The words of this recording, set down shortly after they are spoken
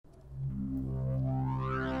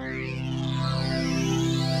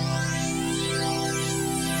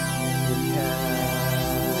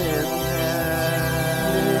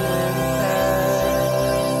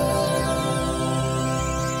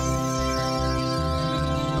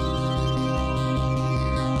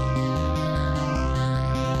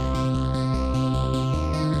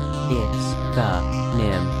the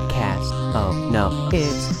Nimcast. Oh no,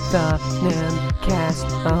 it's the Nimcast.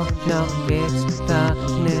 Oh no, it's the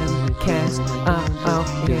Nimcast. Oh,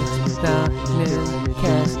 it's the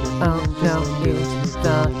Nimcast. Oh no, it's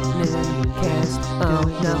the Nimcast. Oh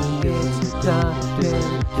no, it's the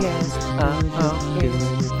Nimcast. Oh,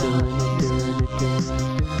 it's the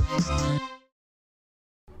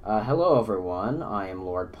Hello everyone, I am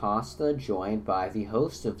Lord Pasta, joined by the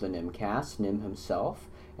host of the Nimcast, Nim himself,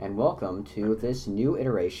 and welcome to this new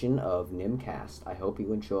iteration of Nimcast. I hope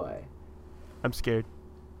you enjoy. I'm scared.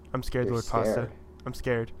 I'm scared, You're Lord scared. Pasta. I'm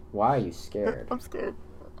scared. Why are you scared? I'm scared.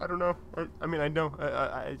 I don't know. I mean, I know.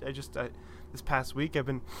 I this past week I've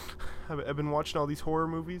been watching all these horror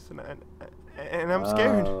movies and I'm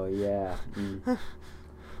scared. Oh yeah.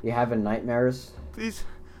 You having nightmares? Please,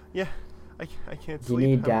 yeah. I can't Do sleep. you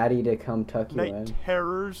need Daddy to come tuck you Night in?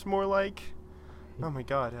 terrors, more like. Oh my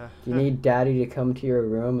God. Do you need Daddy to come to your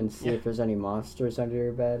room and see Yeah. if there's any monsters under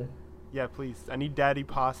your bed? Yeah, please. I need Daddy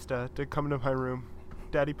Pasta to come to my room.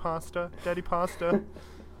 Daddy Pasta. Daddy Pasta.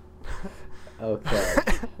 Okay,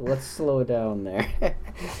 let's slow down there.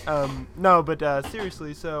 No, but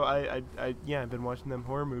seriously, so I've been watching them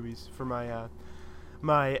horror movies for my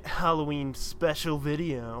my Halloween special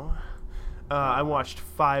video. I watched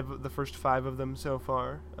the first five of them so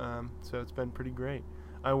far, so it's been pretty great.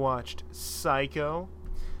 I watched Psycho.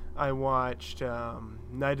 I watched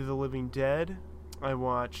Night of the Living Dead. I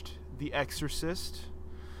watched The Exorcist.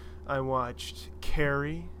 I watched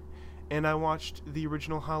Carrie. And I watched the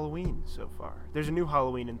original Halloween so far. There's a new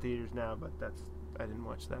Halloween in theaters now, but I didn't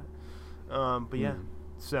watch that. But yeah,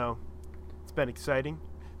 so it's been exciting.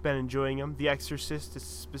 Been enjoying them. The Exorcist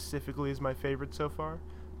specifically is my favorite so far.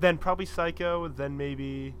 Then probably Psycho, then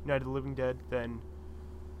maybe Night of the Living Dead, then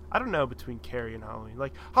I don't know between Carrie and Halloween.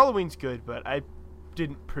 Like, Halloween's good, but I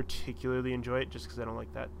didn't particularly enjoy it just because I don't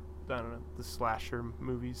like that, I don't know, the slasher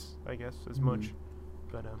movies, I guess, as much.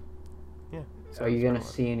 But, yeah. So Are you going to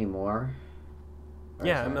see any more? Or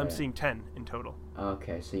yeah, is that I'm it? seeing 10 in total.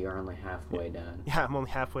 Okay, so you're only halfway done. Yeah, I'm only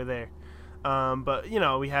halfway there. But, you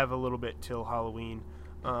know, we have a little bit till Halloween.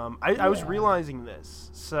 I was realizing this,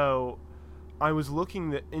 so I was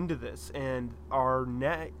looking into this, and our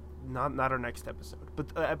not our next episode, but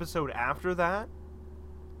the episode after that,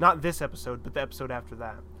 not this episode, but the episode after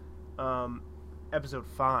that, episode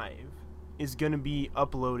 5, is going to be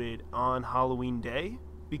uploaded on Halloween Day,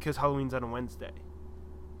 because Halloween's on a Wednesday.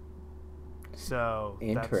 So,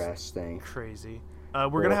 interesting. That's crazy. We're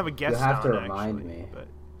going to have a guest on, you'll have to remind actually, me. But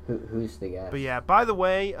Who's the guest? But yeah, by the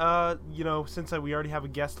way, you know, since we already have a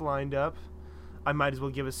guest lined up, I might as well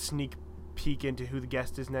give a sneak peek into who the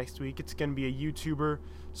guest is next week. It's going to be a YouTuber,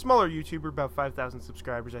 smaller YouTuber, about 5,000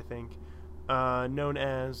 subscribers, I think, known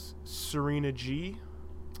as Serena G.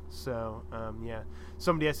 So, yeah,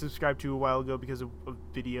 somebody I subscribed to a while ago because of a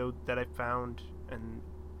video that I found, and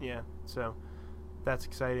yeah, so that's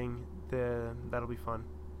exciting. That'll be fun,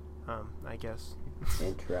 I guess.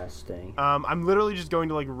 Interesting. I'm literally just going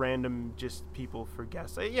to like random just people for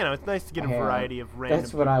guests. You know, it's nice to get a variety of random.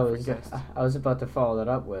 That's what I was about to follow that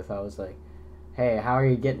up with. I was like, "Hey, how are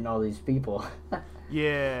you getting all these people?"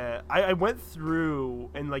 Yeah, I went through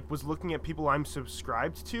and like was looking at people I'm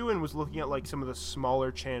subscribed to, and was looking at like some of the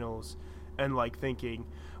smaller channels, and like thinking,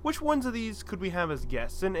 which ones of these could we have as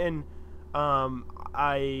guests? And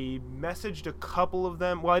I messaged a couple of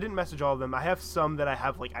them. Well, I didn't message all of them. I have some that I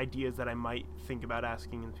have like ideas that I might think about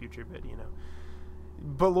asking in the future, but you know.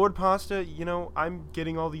 But Lord Pasta, you know, I'm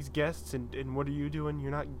getting all these guests, and what are you doing? You're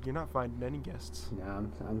not finding any guests. No,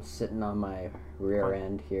 I'm sitting on my rear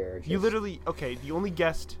end here. Just... You literally, okay, the only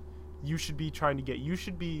guest you should be trying to get, you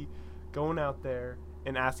should be going out there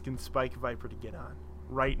and asking Spike Viper to get on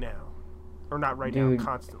right now. Or not right now,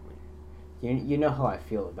 constantly. You know how I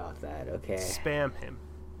feel about that, okay? Spam him.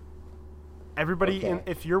 Everybody, okay.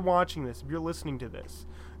 If you're watching this, if you're listening to this,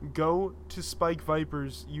 go to Spike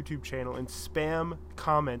Viper's YouTube channel and spam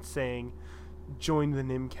comments saying, join the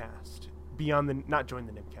Nimcast. Not join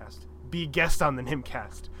the Nimcast. Be a guest on the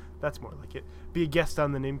Nimcast. That's more like it. Be a guest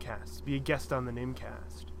on the Nimcast. Be a guest on the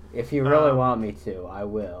Nimcast. If you really want me to, I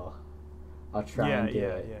will. I'll try and do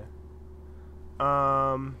it.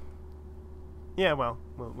 Yeah, well,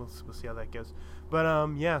 we'll see how that goes. But,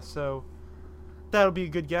 yeah, so that'll be a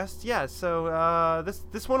good guest. Yeah, so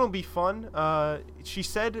this one will be fun. She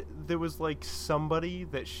said there was, like, somebody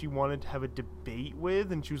that she wanted to have a debate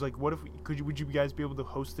with, and she was like, would you guys be able to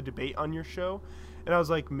host a debate on your show? And I was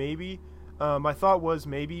like, maybe. My thought was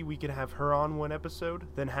maybe we could have her on one episode,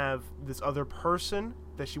 then have this other person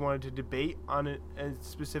that she wanted to debate on a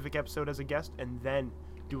specific episode as a guest, and then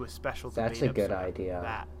do a special debate. That's a good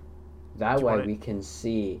idea. That way we can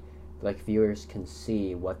see like viewers can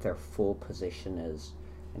see what their full position is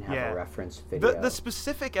and have a reference video. The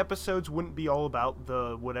specific episodes wouldn't be all about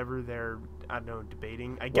the whatever they're, I don't know,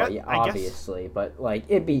 debating. I guess obviously, but like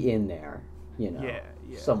it'd be in there,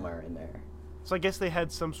 somewhere in there. So I guess they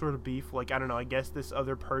had some sort of beef. Like, I don't know. I guess this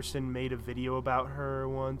other person made a video about her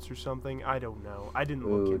once or something. I don't know. I didn't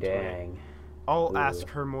look into it. I'll ask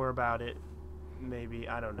her more about it. Maybe,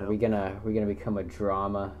 I don't know. Are we gonna become a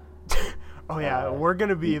drama? Oh yeah, we're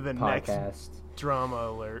gonna be the podcast. Next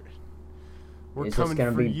drama alert. We're Is coming this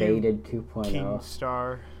gonna for be you, Baited 2.0? King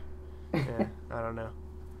Star. Yeah, I don't know.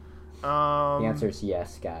 The answer is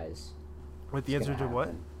yes, guys. What the answer to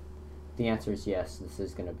what? The answer is yes. This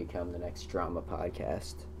is gonna become the next drama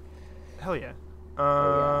podcast. Hell yeah.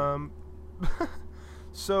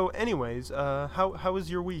 So, anyways, how was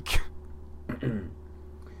your week?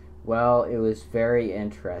 Well, it was very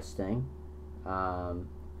interesting.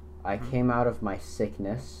 I came out of my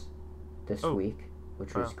sickness this week,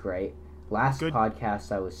 which was great. Last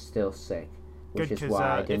podcast, I was still sick, which is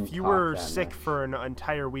why I didn't if you talk were that sick much. for an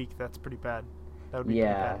entire week, that's pretty bad. That would be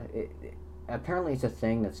pretty bad. Apparently it's a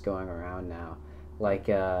thing that's going around now. Like,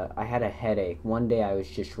 I had a headache. One day I was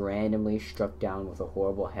just randomly struck down with a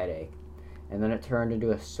horrible headache, and then it turned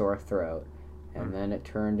into a sore throat, and then it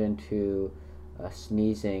turned into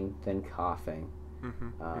sneezing, then coughing.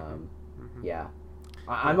 Yeah.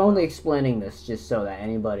 I'm only explaining this just so that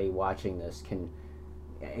anybody watching this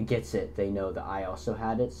gets it. They know that I also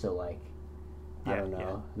had it, so like, I don't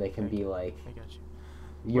know. They can be like, I got you.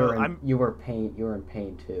 You were in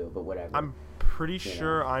pain too, but whatever. I'm pretty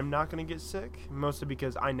sure I'm not gonna get sick, mostly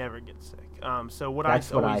because I never get sick. So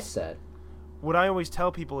that's what I said. What I always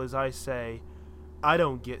tell people is I say, I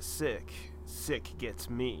don't get sick. Sick gets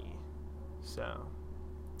me. So,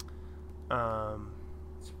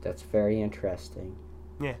 that's very interesting.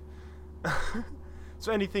 Yeah.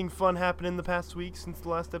 So anything fun happened in the past week since the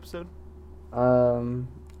last episode?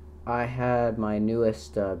 I had my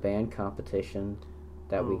newest band competition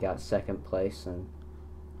that we got second place in.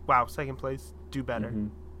 Wow, second place, do better. Mm-hmm.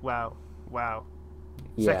 Wow.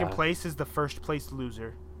 Yeah. Second place is the first place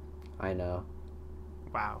loser. I know.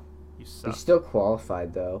 Wow, you suck. We still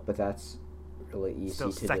qualified though, but that's really easy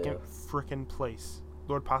still to do. Second frickin' place.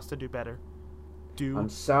 Lord Pasta, do better. I'm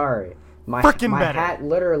sorry. My better. hat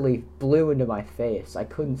literally blew into my face. I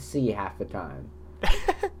couldn't see half the time.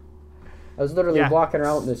 I was literally walking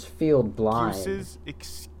around in this field blind.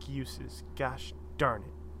 Excuses. Gosh darn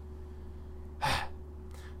it.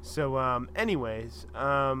 So, anyways,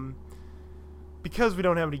 because we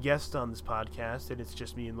don't have any guests on this podcast and it's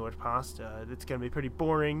just me and Lord Pasta, it's going to be pretty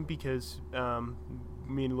boring because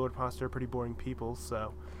me and Lord Pasta are pretty boring people,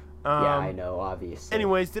 so... yeah, I know, obviously.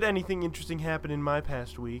 Anyways, did anything interesting happen in my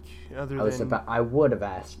past week? I would have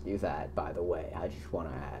asked you that, by the way. I just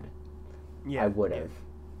want to add. Yeah, I would have.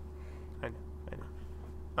 I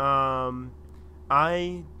know.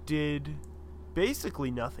 I did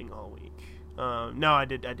basically nothing all week. No, I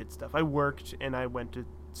did stuff. I worked and I went to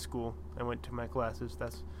school. I went to my classes.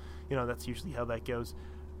 That's usually how that goes.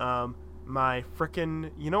 My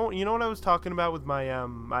frickin', you know what I was talking about with my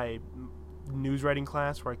my news writing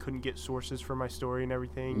class where I couldn't get sources for my story and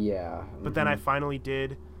everything. Yeah. But then I finally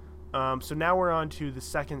did. So now we're on to the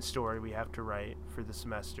second story we have to write for the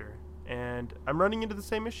semester. And I'm running into the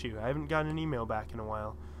same issue. I haven't gotten an email back in a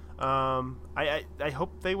while. I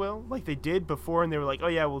hope they will. Like they did before, and they were like, oh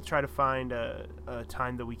yeah, we'll try to find a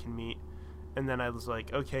time that we can meet. And then I was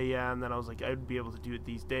like, okay, yeah. And then I was like, I'd be able to do it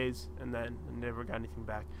these days. And then I never got anything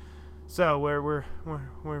back. So we're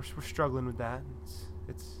struggling with that.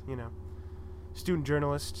 It's student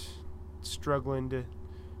journalist struggling to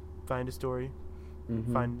find a story,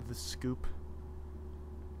 find the scoop.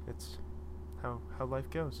 It's how life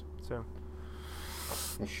goes. So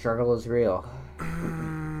the struggle is real.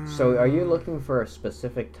 So are you looking for a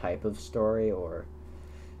specific type of story, or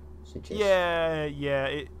is it just... Yeah,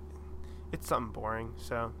 it's something boring,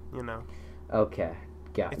 so Okay,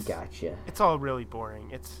 gotcha. It's all really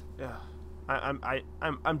boring. It's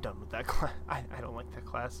I'm done with that class. I don't like that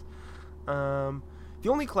class. The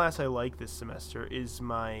only class I like this semester is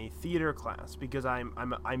my theater class because I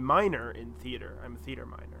minor in theater. I'm a theater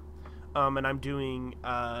minor, and I'm doing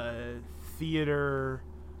theater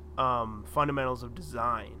fundamentals of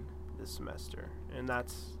design this semester, and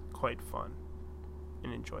that's quite fun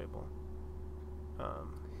and enjoyable.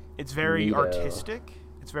 It's very artistic.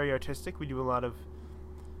 We do a lot of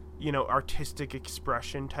artistic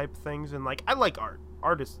expression type things, and like I like art.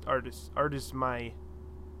 Art is my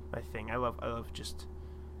thing. I love just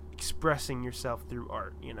expressing yourself through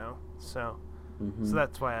art, So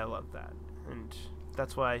that's why I love that, and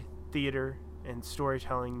that's why theater and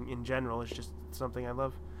storytelling in general is just something I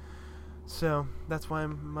love. So that's why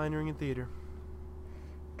I'm minoring in theater.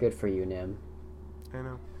 Good for you, Nim. I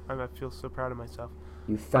know. I feel so proud of myself.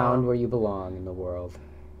 You found where you belong in the world.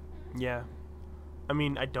 Yeah. I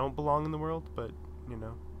mean, I don't belong in the world, but, you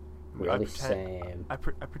know. Really, same. I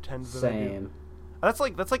pretend that I do. Same. That's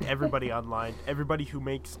like everybody online. Everybody who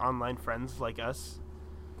makes online friends like us.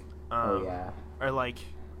 Oh, yeah. Are like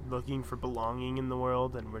looking for belonging in the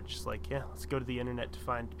world, and we're just like, yeah, let's go to the internet to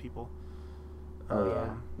find people. Oh,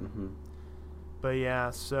 yeah. Mm-hmm. But yeah,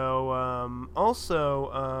 so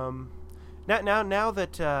also now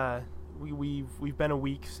that we've been a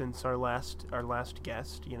week since our last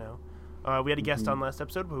guest, you know, we had a guest on last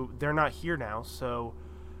episode, but they're not here now. So,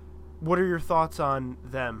 what are your thoughts on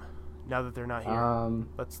them now that they're not here?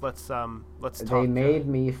 Let's talk. They made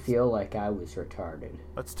me feel like I was retarded.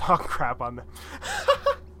 Let's talk crap on them.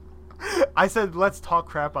 I said let's talk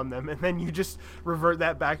crap on them, and then you just revert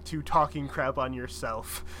that back to talking crap on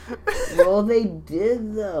yourself. Well, they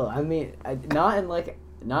did though. I mean, not in like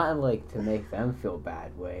to make them feel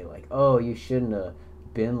bad way. Like, oh, you shouldn't have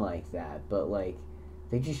been like that. But like,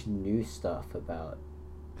 they just knew stuff about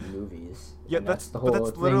movies. Yeah, that's the whole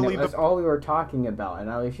thing. That's all we were talking about, and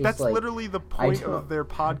I was just that's like, literally the point of their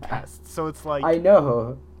podcast. So it's like I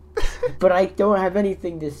know, but I don't have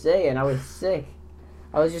anything to say, and I was sick.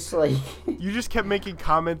 I was just like... You just kept making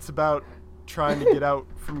comments about trying to get out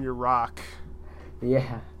from your rock.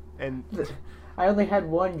 Yeah. And I only had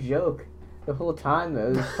one joke the whole time.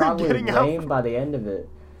 It was probably lame by the end of it.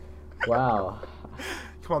 Wow.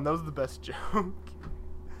 Come on, that was the best joke.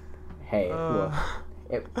 Hey, well,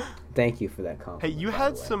 thank you for that compliment. Hey, you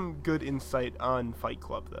had some good insight on Fight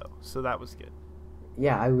Club, though, so that was good.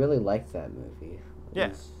 Yeah, I really liked that movie.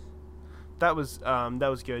 That was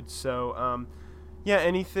good. So, yeah,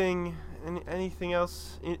 anything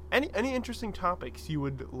else? Any interesting topics you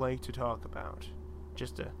would like to talk about?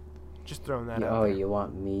 Just throwing that out. Oh, there. You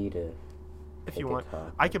want me to? If you want,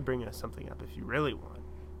 I could bring us something up if you really want.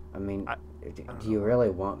 I mean, do you really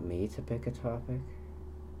want me to pick a topic?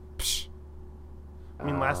 Psh. I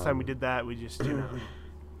mean, last time we did that, we just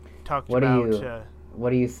talked about.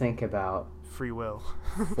 What do you think about free will?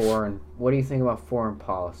 What do you think about foreign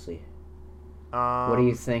policy? What do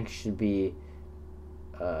you think should be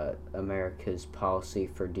America's policy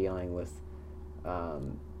for dealing with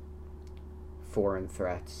foreign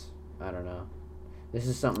threats? I don't know. This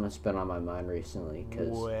is something that's been on my mind recently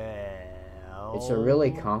because it's a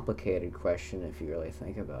really complicated question if you really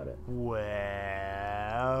think about it.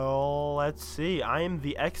 Well, let's see. I am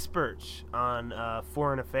the expert on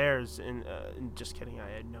foreign affairs. Just kidding.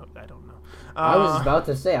 I don't know. I was about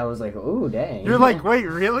to say. I was like, "Ooh, dang." You're like, wait,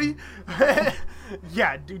 really?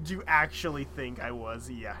 Yeah. Did you actually think I was?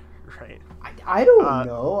 Yeah. Right. I don't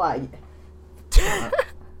know.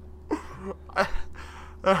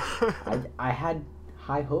 I had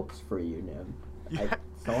high hopes for you, Nim. Yeah.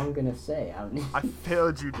 That's all I'm gonna say. I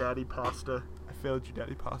failed you, Daddy Pasta.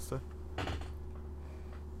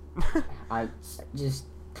 I just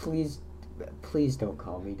please don't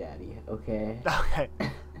call me Daddy, okay? Okay.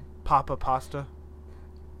 Papa Pasta.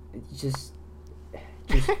 Just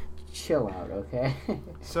chill out, okay?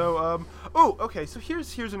 So okay. So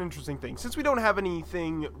here's an interesting thing. Since we don't have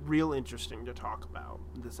anything real interesting to talk about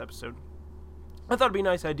in this episode, I thought it'd be a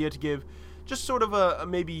nice idea to give just sort of a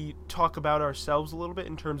maybe talk about ourselves a little bit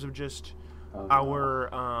in terms of just our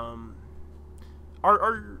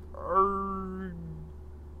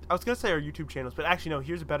I was gonna say our YouTube channels, but actually no.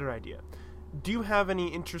 Here's a better idea. Do you have any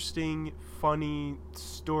interesting, funny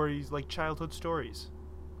stories, like childhood stories?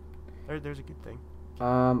 There's a good thing.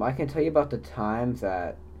 I can tell you about the time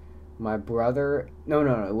that my brother... No,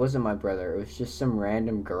 it wasn't my brother. It was just some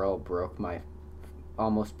random girl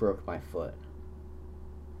almost broke my foot.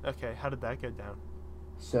 Okay, how did that go down?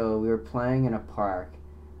 So we were playing in a park,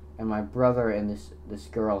 and my brother and this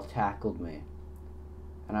girl tackled me.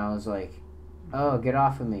 And I was like, oh, get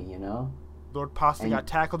off of me, you know? Lord Pasta got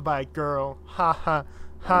tackled by a girl. Ha ha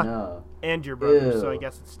ha. No. And your brother, so I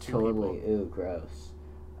guess it's two totally, people. Ew, gross.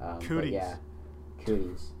 Cooties. Yeah,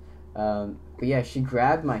 cooties. But yeah, she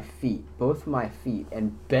grabbed my feet, both my feet,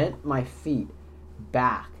 and bent my feet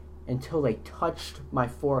back until they touched my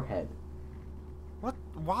forehead. What?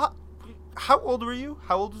 How old were you?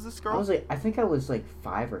 How old was this girl? I think I was like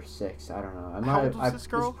 5 or 6. I don't know. How old was this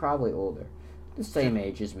girl? She's probably older. The same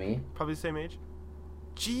age as me. Probably the same age?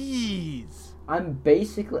 Jeez. I'm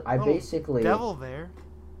basically devil there.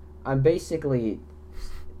 I'm basically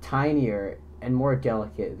tinier and more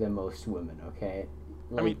delicate than most women, okay?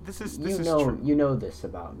 Like, I mean, this is true. You know this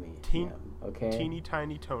about me. Okay? Teeny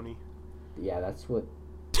tiny Tony. Yeah, that's what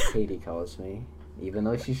Katie calls me, even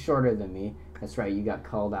though she's shorter than me. That's right, you got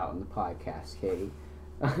called out in the podcast, Katie.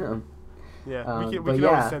 Yeah, we can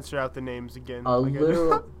always censor out the names again. A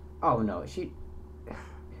little. Oh no,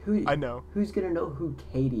 Who? I know. Who's gonna know who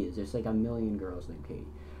Katie is? There's like a million girls named Katie.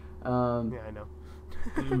 Yeah, I know.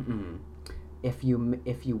 If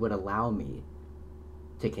you would allow me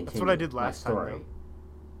to continue. That's what I did last my story. time.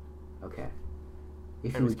 Okay.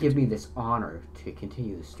 If you would give me this honor to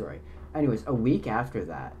continue the story. Anyways, a week after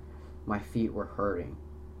that, my feet were hurting,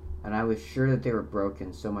 and I was sure that they were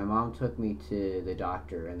broken. So my mom took me to the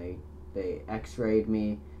doctor, and they X-rayed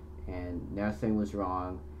me, and nothing was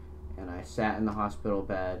wrong. And I sat in the hospital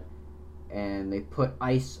bed, and they put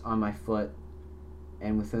ice on my foot,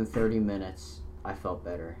 and within 30 minutes, I felt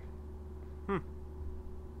better.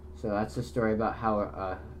 So that's the story about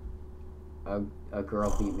how a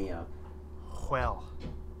girl beat me up. Well,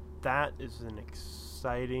 that is an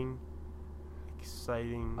exciting.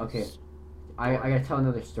 Okay, I gotta tell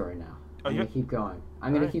another story now. I'm gonna keep going.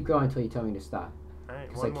 I'm gonna keep going until you tell me to stop. All right,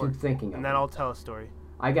 because I keep thinking. And then I'll tell a story.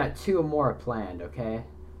 I got 2 more planned. Okay.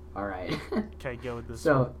 All right. Okay, go with this.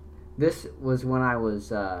 So, this was when I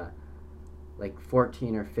was like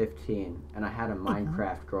 14 or 15, and I had a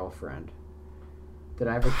Minecraft girlfriend. Did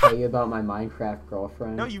I ever tell you about my Minecraft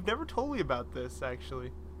girlfriend? No, you've never told me about this,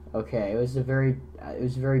 actually. Okay, it was a very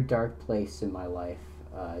dark place in my life,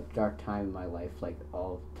 dark time in my life, like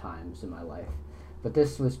all times in my life. But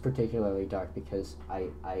this was particularly dark because I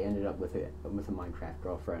ended up with a Minecraft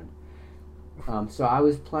girlfriend. So I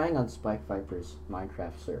was playing on Spike Viper's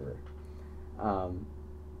Minecraft server,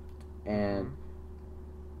 and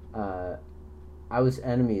I was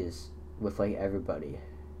enemies with like everybody.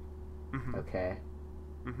 Okay.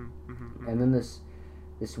 And then this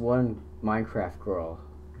one Minecraft girl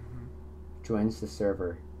joins the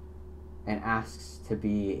server and asks to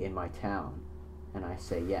be in my town, and I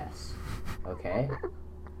say yes. Okay.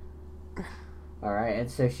 All right,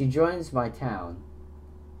 and so she joins my town.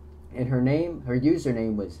 And her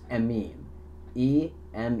username was Ememe.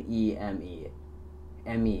 E-M-E-M-E.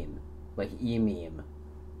 Ememe. Like E-meme.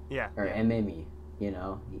 Yeah. Or Ememe, you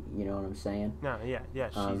know what I'm saying? No, yeah,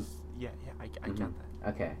 I get that.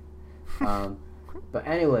 Okay. But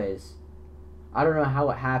anyways, I don't know how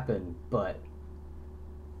it happened, but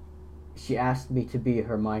she asked me to be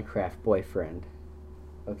her Minecraft boyfriend.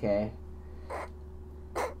 Okay?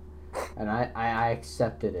 And I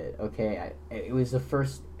accepted it, okay? It was the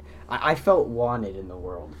first... I felt wanted in the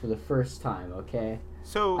world for the first time, okay?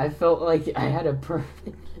 So... I felt like I had a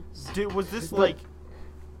purpose. Was this, like...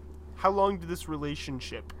 How long did this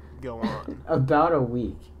relationship go on? About a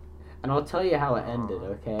week. And I'll tell you how it ended,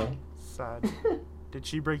 okay? Sad. Did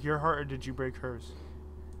she break your heart, or did you break hers?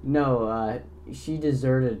 No, she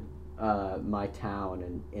deserted my town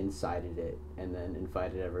and incited it, and then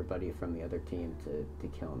invited everybody from the other team to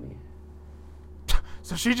kill me.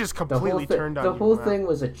 So she just completely turned on you. The whole thing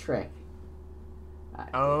was a trick.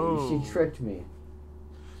 Oh. She tricked me.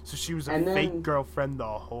 So she was a fake girlfriend the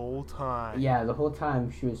whole time. Yeah, the whole time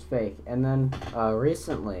she was fake. And then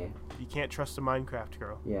recently... You can't trust a Minecraft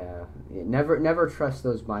girl. Yeah. Never trust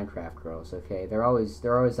those Minecraft girls, okay? They're always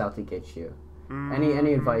out to get you.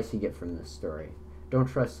 Any advice you get from this story. Don't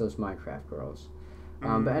trust those Minecraft girls.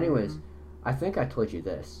 But anyways, I think I told you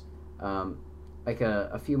this. Like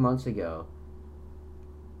a few months ago,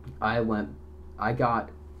 I got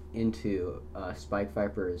into Spike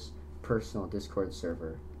Viper's personal Discord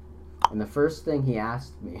server, and the first thing he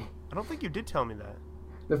asked me... I don't think you did tell me that.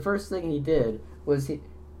 The first thing he did was he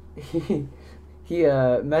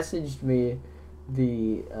messaged me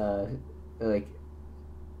the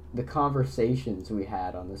conversations we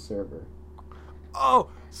had on the server. Oh,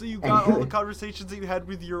 so you got all the conversations that you had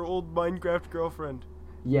with your old Minecraft girlfriend.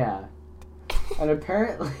 Yeah. And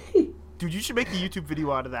apparently... Dude, you should make a YouTube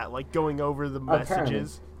video out of that, like going over the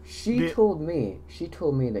messages. She told me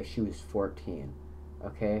that she was 14,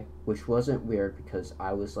 okay? Which wasn't weird because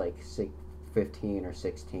I was like 15 or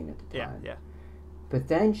 16 at the time. Yeah. But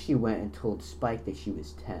then she went and told Spike that she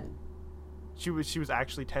was 10. She was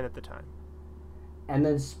actually 10 at the time. And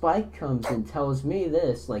then Spike comes and tells me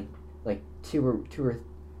this like two or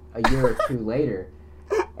a year or two later,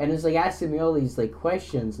 and is like asking me all these like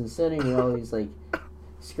questions and sending me all these like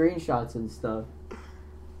screenshots and stuff.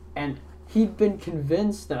 And he'd been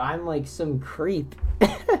convinced that I'm like some creep.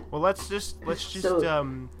 Well, let's just be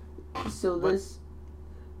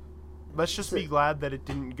glad that it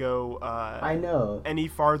didn't go I know any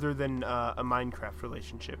farther than a Minecraft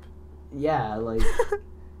relationship. Yeah, like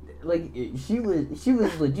she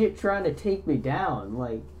was legit trying to take me down.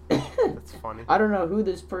 Like, that's funny. I don't know who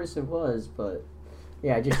this person was, but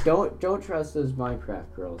Yeah, just don't trust those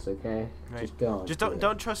Minecraft girls, okay? Right. Just don't. Just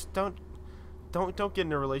don't trust. Don't get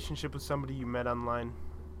in a relationship with somebody you met online.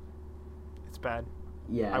 It's bad.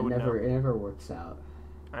 Yeah, I would know. it never works out.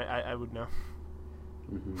 I would know.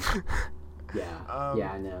 Mm-hmm. Yeah,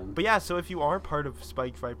 yeah, I know. But yeah, so if you are part of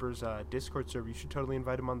Spike Viper's Discord server, you should totally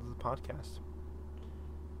invite him onto the podcast.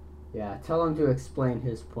 Yeah, tell him to explain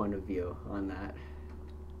his point of view on that.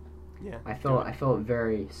 Yeah. I felt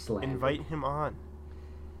very slandered. Invite him on.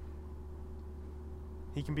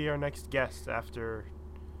 He can be our next guest after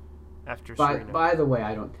Serena. By the way,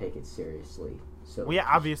 I don't take it seriously. So well, yeah,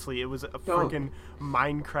 obviously it was a freaking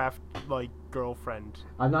Minecraft girlfriend.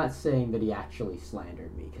 I'm not saying that he actually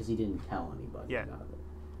slandered me because he didn't tell anybody about it.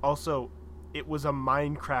 Also, it was a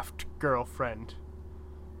Minecraft girlfriend.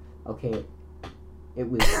 Okay, it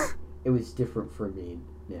was different for me,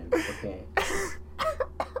 Nim. Okay,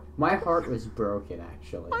 my heart was broken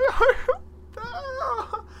actually.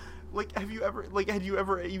 Like, had you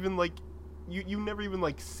ever even you never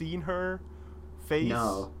even seen her face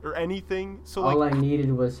or anything? So all I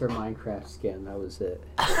needed was her Minecraft skin. That was it.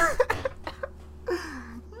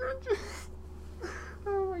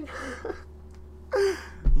 Oh my god.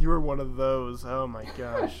 You were one of those. Oh my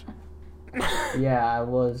gosh. Yeah, I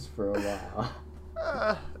was for a while.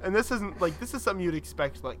 And this is something you'd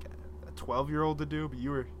expect a 12-year-old to do, but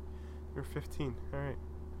you're 15. All right.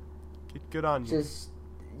 Good on you.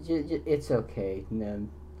 It's okay, Nim.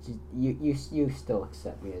 You still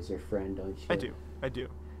accept me as your friend, don't you? I do.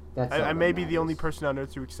 I may be the only person on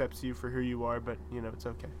earth who accepts you for who you are, but it's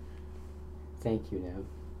okay. Thank you, Nim.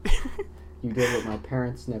 You did what my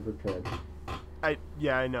parents never could. I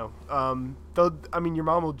know. Though your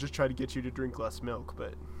mom will just try to get you to drink less milk,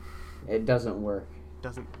 but it doesn't work.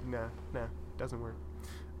 Doesn't work.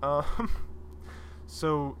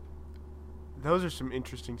 So those are some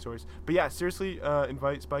interesting stories. But yeah, seriously,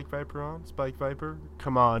 invite Spike Viper on. Spike Viper,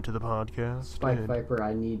 come on to the podcast. Spike Viper,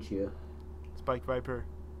 I need you. Spike Viper,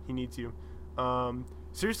 he needs you.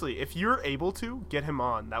 Seriously, if you're able to, get him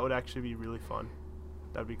on. That would actually be really fun.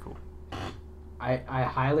 That'd be cool. I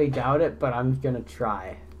highly doubt it, but I'm gonna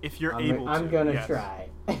try. If you're able to. I'm gonna try.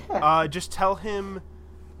 Just tell him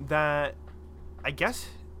that, I guess,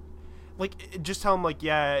 just tell him,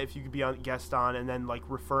 if you could be on guest on, and then,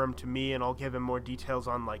 refer him to me, and I'll give him more details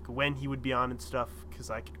on, when he would be on and stuff, because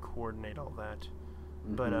I could coordinate all that.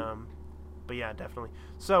 Mm-hmm. But yeah, definitely.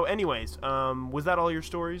 So, anyways, was that all your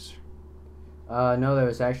stories? No, there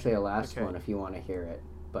was actually a last one if you want to hear it.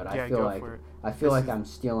 But I feel like I'm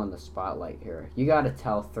stealing the spotlight here. You got to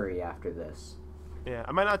tell 3 after this. Yeah,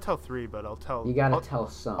 I might not tell 3, but I'll tell. You got to tell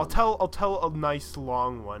some. I'll tell a nice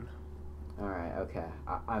long one. All right, okay.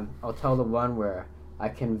 I'll tell the one where I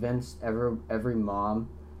convinced every mom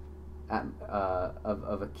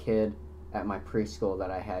of a kid at my preschool that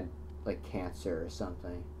I had cancer or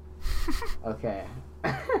something. Okay.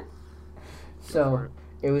 So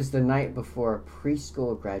it was the night before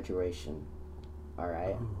preschool graduation. All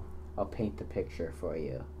right, I'll paint the picture for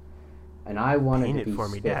you. And I wanted to be paint it for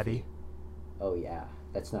me, Daddy. Oh yeah,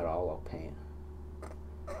 that's not all I'll paint.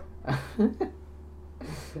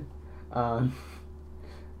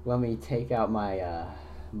 Let me take out my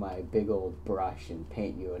my big old brush and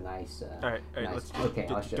paint you a nice. All right, let's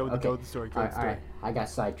I'll show. Go with the story. All right, I got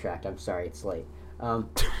sidetracked. I'm sorry, it's late. So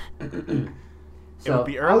it would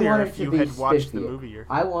be earlier if you had watched the movie.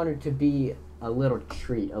 I wanted to be a little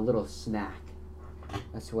treat, a little snack.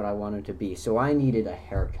 That's what I wanted to be. So I needed a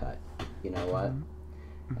haircut. You know what?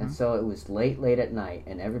 Mm-hmm. And so it was late at night,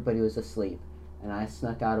 and everybody was asleep. And I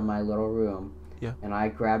snuck out of my little room. Yeah. And I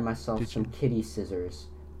grabbed myself some kitty scissors,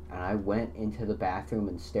 and I went into the bathroom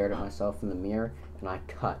and stared at myself in the mirror, and I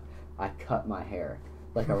cut my hair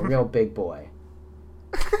like a real big boy,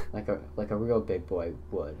 like a real big boy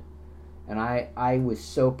would. And I was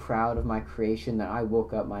so proud of my creation that I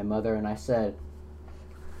woke up my mother and I said,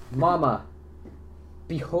 "Mama,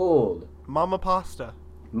 behold, Mama Pasta,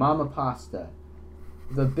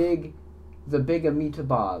 the big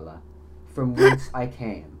amitabala from whence I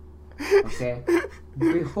came." Okay?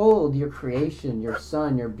 Behold your creation, your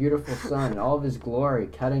son, your beautiful son, in all of his glory,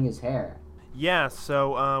 cutting his hair. Yeah,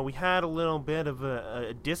 so we had a little bit of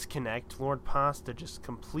a disconnect. Lord Pasta just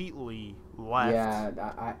completely left.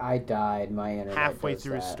 Yeah, I died. My internet halfway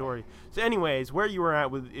through his story. So anyways, where you were at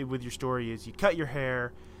with your story is you cut your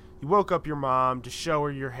hair, you woke up your mom to show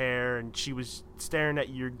her your hair, and she was staring at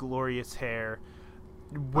your glorious hair.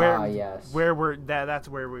 Yes. That's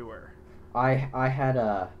where we were. I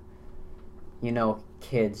had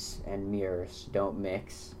kids and mirrors don't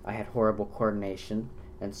mix. I had horrible coordination,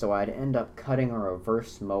 and so I'd end up cutting a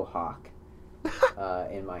reverse mohawk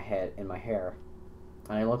in my hair.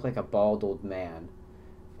 and I look like a bald old man.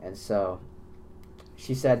 And so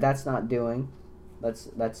she said, "That's not doing.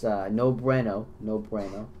 That's no bueno, no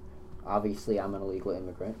bueno." Obviously, I'm an illegal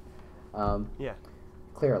immigrant. Yeah.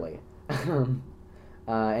 Clearly. And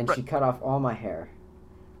Right. she cut off all my hair.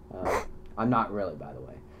 I'm not really, by the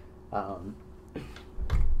way.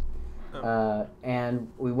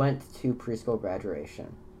 And we went to preschool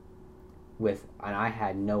graduation and I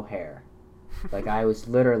had no hair. Like, I was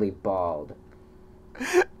literally bald.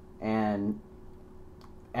 And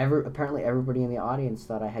apparently everybody in the audience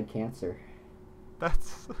thought I had cancer.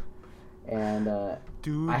 That's... And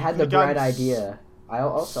Dude, I had the bright idea.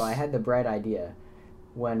 I had the bright idea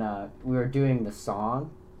when we were doing the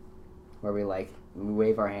song where we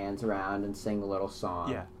wave our hands around and sing the little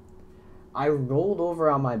song. Yeah. I rolled over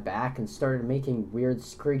on my back and started making weird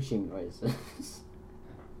screeching noises.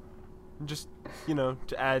 Just, to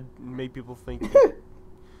make people think.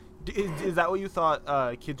 Is that what you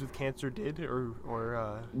thought kids with cancer did,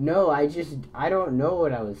 or? No, I don't know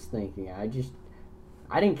what I was thinking. I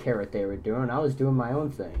didn't care what they were doing. I was doing my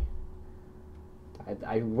own thing.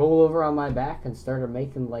 I rolled over on my back and started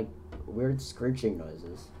making weird screeching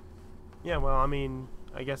noises. Yeah, well, I mean,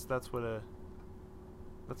 I guess that's what a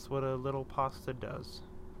little pasta does.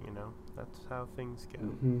 That's how things go.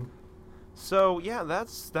 Mm-hmm. So yeah,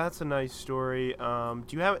 that's a nice story.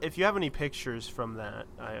 If you have any pictures from that,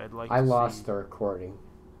 I'd like. I to lost see. the recording.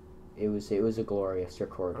 It was a glorious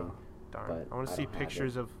recording. Oh, darn! But I want to see don't have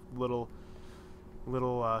pictures it. of little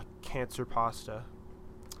cancer pasta.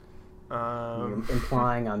 You're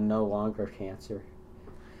implying I'm no longer cancer.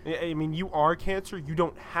 I mean, you are cancer. You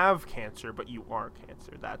don't have cancer, but you are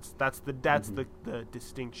cancer. That's the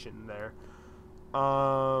distinction there.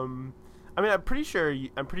 I mean, I'm pretty sure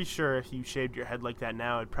if you shaved your head like that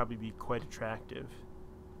now, it'd probably be quite attractive.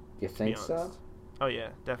 You think so? Oh yeah,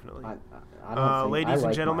 definitely. I don't think ladies I and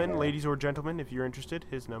like gentlemen, my hair. ladies or gentlemen, if you're interested,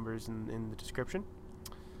 his number is in the description.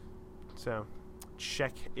 So,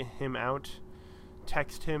 check him out,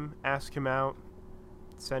 text him, ask him out,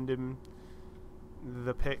 send him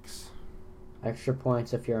the pics. Extra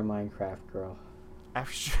points if you're a Minecraft girl.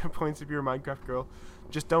 Extra points if you're a Minecraft girl.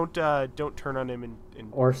 Just don't turn on him and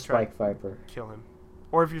Or try Spike Viper. to kill him.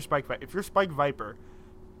 Or if you're Spike Viper,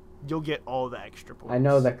 you'll get all the extra points. I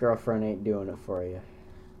know that girlfriend ain't doing it for you.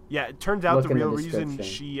 Yeah, it turns out Look the in the real reason description.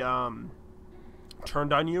 she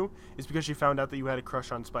turned on you is because she found out that you had a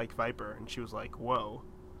crush on Spike Viper, and she was like, "Whoa,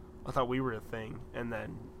 I thought we were a thing," and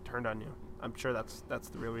then turned on you. I'm sure that's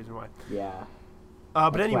the real reason why. Yeah.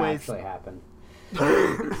 But That's anyways, what actually happened.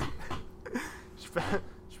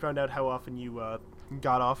 she found out how often you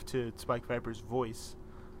got off to Spike Viper's voice.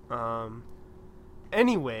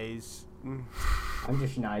 Anyways, I'm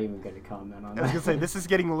just not even going to comment on that. I was gonna say this is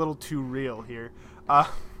getting a little too real here.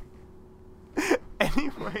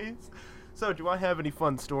 Anyways, so do I have any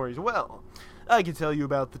fun stories? Well, I can tell you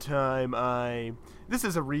about the time this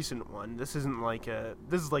is a recent one. This is like a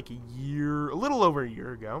little over a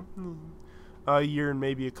year ago. A year and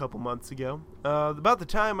maybe a couple months ago. About the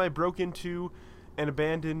time I broke into an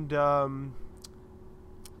abandoned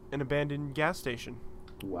gas station.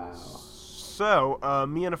 Wow. So,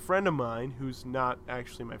 me and a friend of mine, who's not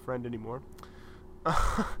actually my friend anymore, there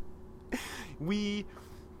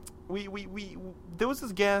was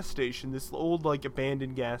this gas station, this old,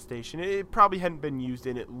 abandoned gas station. It probably hadn't been used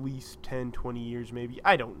in at least 10, 20 years, maybe.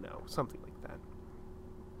 I don't know. Something like that.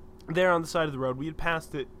 There on the side of the road, we had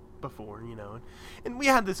passed it before, and we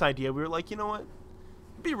had this idea. We were like, you know what?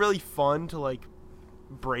 It'd be really fun to,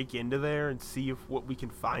 break into there and see what we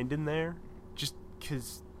can find in there. Just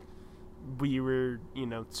because we were,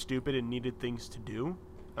 stupid and needed things to do.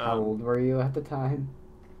 How old were you at the time?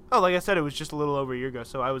 Oh, like I said, it was just a little over a year ago,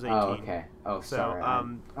 so I was 18. Oh, okay. Oh, So, sorry.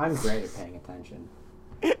 I'm great at paying attention.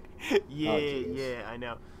 Yeah, geez. yeah, I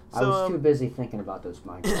know. So, I was too busy thinking about those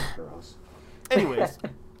Minecraft girls. Anyways,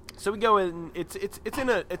 so we go in. It's in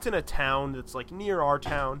a town that's near our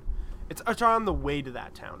town. It's on the way to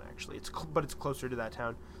that town actually. But it's closer to that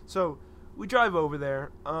town. So we drive over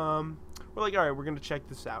there. We're like, all right, we're gonna check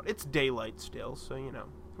this out. It's daylight still, so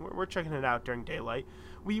we're checking it out during daylight.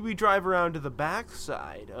 We drive around to the back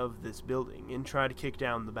side of this building and try to kick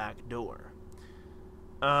down the back door.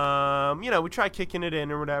 We try kicking it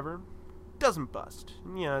in or whatever. Doesn't bust.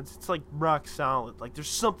 It's rock solid. There's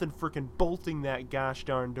something freaking bolting that gosh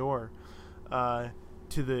darn door to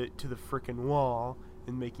the freaking wall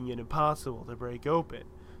and making it impossible to break open.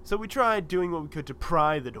 So we tried doing what we could to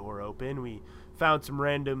pry the door open. We found a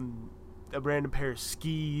random pair of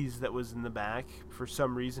skis that was in the back for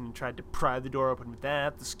some reason and tried to pry the door open with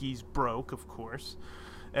that. The skis broke, of course,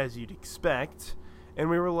 as you'd expect. And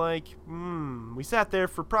we were like, we sat there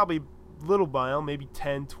for probably a little while, maybe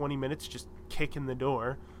 10, 20 minutes, just kicking the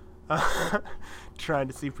door, trying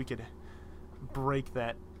to see if we could break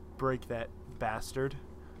that bastard.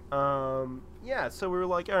 Yeah, so we were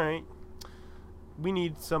like, all right, we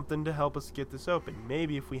need something to help us get this open.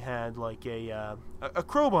 Maybe if we had like a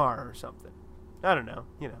crowbar or something. I don't know,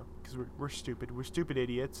 because we're stupid. We're stupid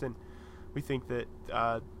idiots, and we think that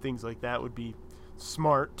things like that would be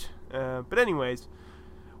smart. But anyways,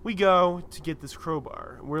 we go to get this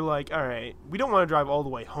crowbar. We're like, all right, we don't want to drive all the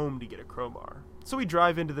way home to get a crowbar. So we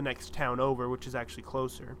drive into the next town over, which is actually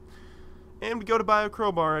closer. And we go to buy a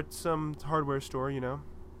crowbar at some hardware store,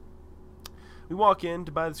 We walk in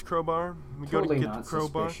to buy this crowbar. We Totally go to get the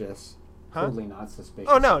crowbar. Suspicious. Huh? Totally not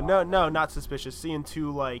suspicious. Oh, no, not suspicious. Seeing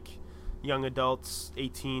two, young adults,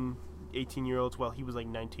 18-year-olds. Well, he was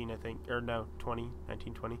 19, I think. Or no, 20.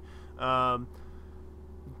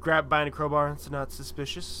 Buying a crowbar. It's not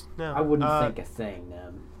suspicious. No. I wouldn't think a thing,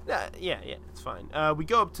 then. Yeah, it's fine. We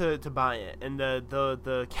go up to buy it, and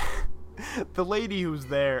the the lady who was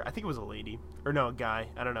there, I think it was a lady. Or no, a guy.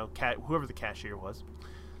 I don't know. Whoever the cashier was.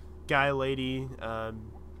 Guy, lady,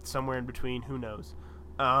 somewhere in between. Who knows?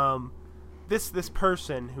 This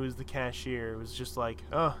person who is the cashier was just like,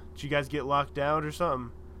 oh, did you guys get locked out or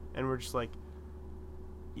something? And we're just like,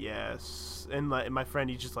 yes. And my friend,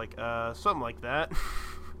 he's just like, something like that.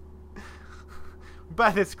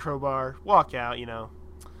 Buy this crowbar, walk out,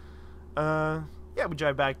 Yeah, we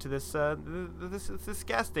drive back to this this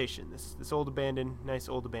gas station, this nice old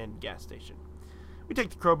abandoned gas station. We take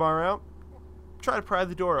the crowbar out, try to pry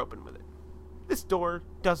the door open with it. This door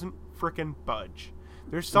doesn't frickin' budge.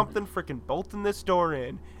 There's something frickin' bolting this door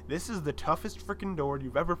in. This is the toughest frickin' door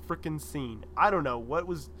you've ever frickin' seen. I don't know what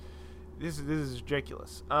was. This is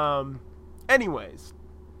ridiculous. Anyways,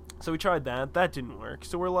 so we tried that. That didn't work.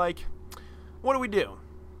 So we're like, what do we do?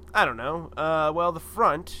 I don't know. Well,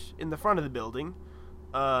 in the front of the building,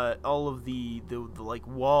 all of the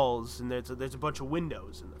walls, and there's a bunch of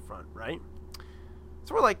windows in the front, right?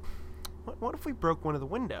 So we're like, what if we broke one of the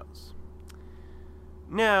windows?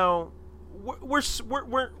 Now,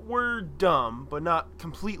 we're dumb, but not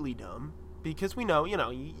completely dumb, because we know,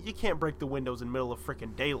 you can't break the windows in the middle of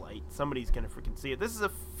frickin' daylight. Somebody's gonna frickin' see it. This is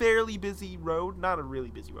a fairly busy road, not a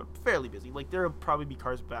really busy road, fairly busy. There'll probably be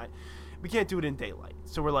cars by. We can't do it in daylight.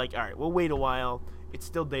 So we're like, all right, we'll wait a while. It's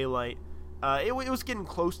still daylight. It was getting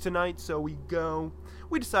close to night, so we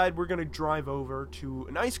decide we're going to drive over to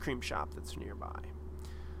an ice cream shop that's nearby.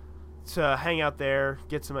 To hang out there,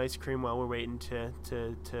 get some ice cream while we're waiting to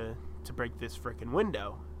break this frickin'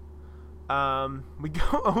 window. We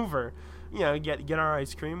go over, get our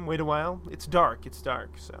ice cream, wait a while. It's dark,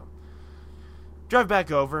 so. Drive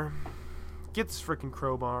back over. Get this frickin'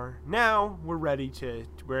 crowbar. Now we're ready to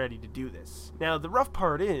do this. Now the rough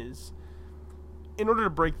part is, in order to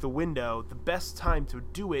break the window, the best time to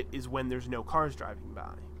do it is when there's no cars driving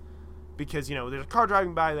by, because there's a car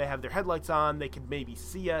driving by, they have their headlights on, they could maybe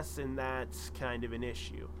see us, and that's kind of an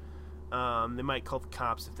issue. They might call the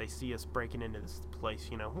cops if they see us breaking into this place,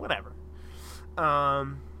 whatever.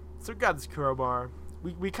 So we got this crowbar.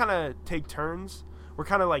 We kind of take turns. We're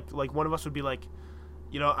kind of like one of us would be like,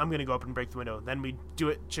 I'm going to go up and break the window. Then we do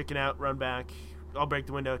it, chicken out, run back. I'll break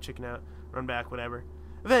the window, chicken out, run back, whatever.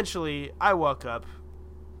 Eventually, I walk up.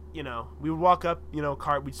 We would walk up,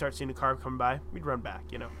 car. We'd start seeing a car come by. We'd run back,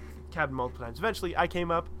 Cabin multiple times. Eventually, I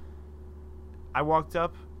came up. I walked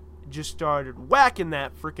up, just started whacking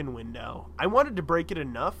that freaking window. I wanted to break it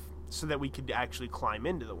enough so that we could actually climb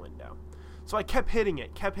into the window. So I kept hitting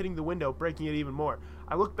the window, breaking it even more.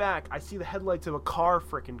 I look back, I see the headlights of a car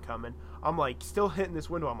freaking coming. I'm still hitting this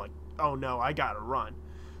window. I'm like, oh no, I gotta run.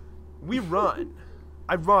 We run.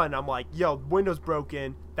 I run. I'm like, yo, window's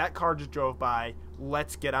broken. That car just drove by.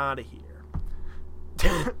 Let's get out of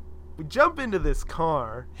here. We jump into this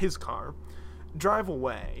car, his car, drive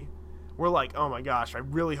away. We're like, oh my gosh, I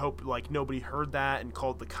really hope nobody heard that and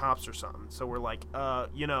called the cops or something. So we're like,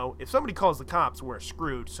 if somebody calls the cops, we're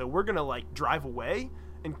screwed. So we're gonna drive away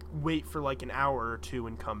and wait for an hour or two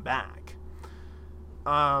and come back.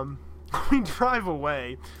 We drive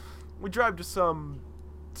away. We drive to some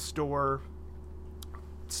store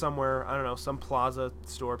somewhere, I don't know, some plaza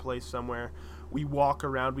store place somewhere. We walk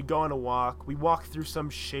around. We go on a walk. We walk through some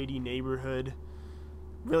shady neighborhood.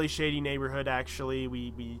 Really shady neighborhood, actually.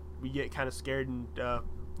 We get kind of scared and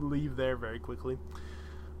leave there very quickly.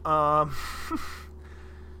 We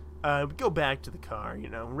go back to the car,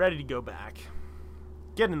 ready to go back.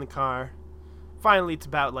 Get in the car. Finally, it's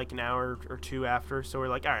about an hour or two after, so we're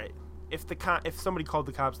like, all right. If somebody called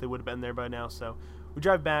the cops, they would have been there by now. So We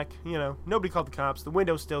drive back, nobody called the cops. The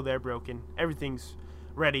window's still there, broken. Everything's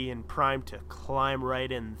ready and primed to climb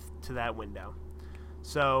right into that window.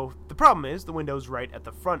 So the problem is the window's right at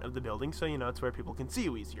the front of the building, so it's where people can see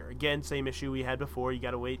you easier. Again, same issue we had before. You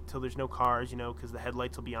got to wait till there's no cars, because the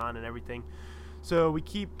headlights will be on and everything. So we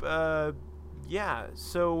keep,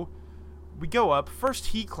 so we go up. First,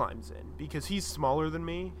 he climbs in because he's smaller than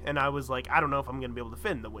me, and I was like, I don't know if I'm going to be able to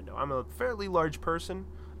fit in the window. I'm a fairly large person.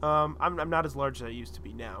 I'm not as large as I used to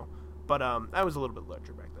be now, but I was a little bit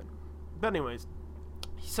larger back then. But anyways,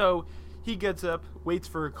 so he gets up, waits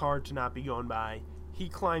for a car to not be going by. He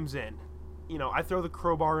climbs in. I throw the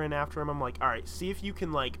crowbar in after him. I'm like, all right, see if you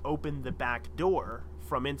can, open the back door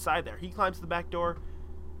from inside there. He climbs the back door.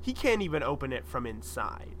 He can't even open it from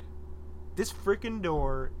inside. This freaking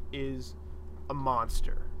door is a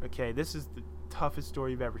monster, okay? This is the toughest door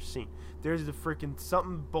you've ever seen. There's a freaking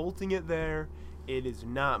something bolting it there. It is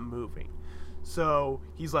not moving. So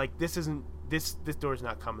he's like, this door's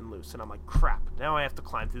not coming loose. And I'm like, crap, now I have to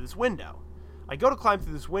climb through this window. I go to climb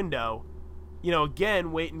through this window,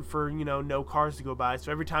 again, waiting for, no cars to go by.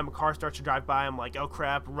 So every time a car starts to drive by, I'm like, oh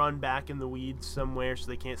crap, run back in the weeds somewhere so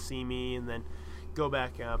they can't see me, and then go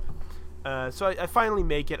back up. So I finally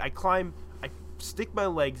make it. I climb, I stick my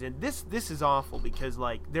legs in. This is awful because,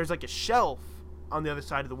 there's a shelf on the other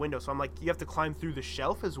side of the window. So I'm like, you have to climb through the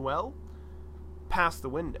shelf as well, past the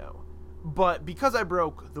window. But because I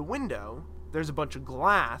broke the window, there's a bunch of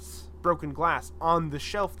broken glass on the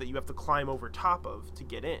shelf that you have to climb over top of to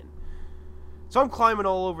get in. So I'm climbing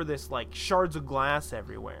all over this, shards of glass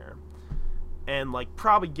everywhere. And,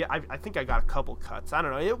 probably I think I got a couple cuts. I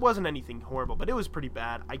don't know. It wasn't anything horrible, but it was pretty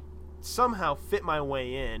bad. I somehow fit my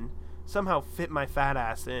way in. Somehow fit my fat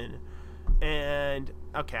ass in. And,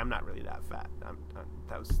 okay, I'm not really that fat.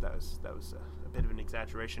 That was a bit of an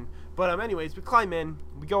exaggeration. But, anyways, we climb in.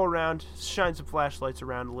 We go around, shine some flashlights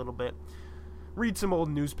around a little bit. Read some old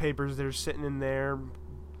newspapers that are sitting in there.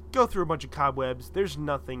 Go through a bunch of cobwebs. There's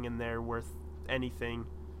nothing in there worth anything.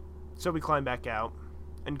 So we climb back out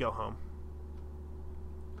and go home.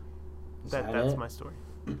 That's my story.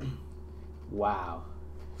 Wow.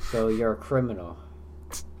 So you're a criminal.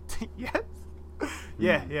 Yes.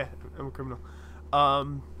 Yeah, I'm a criminal.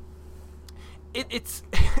 It's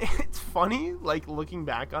it's funny, looking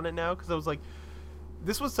back on it now, because I was like,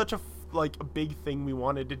 this was such a big thing we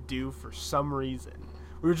wanted to do for some reason.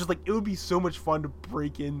 We were just like, it would be so much fun to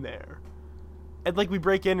break in there. And we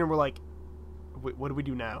break in and we're like, wait, what do we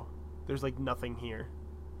do now? There's nothing here.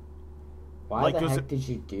 Why the heck did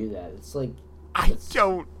you do that? I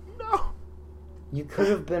don't know. You could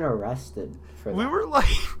have been arrested for that. We were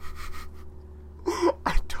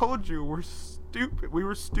I told you, we're stupid. We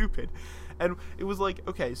were stupid. And it was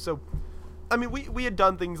okay, so, I mean, we had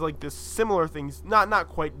done things like this, similar things, not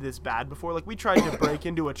quite this bad before. We tried to break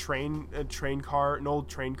into an old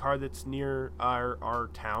train car that's near our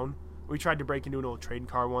town. We tried to break into an old train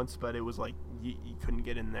car once, but it was you couldn't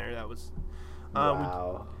get in there. That was,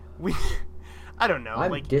 wow. We I don't know.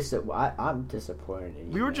 I'm disappointed in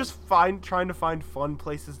you. We were just trying to find fun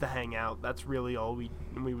places to hang out. That's really all we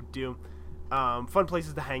would do. Fun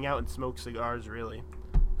places to hang out and smoke cigars, really.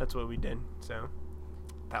 That's what we did. So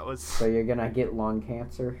that was. So you're gonna get lung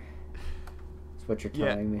cancer? That's what you're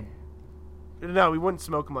telling me. No, we wouldn't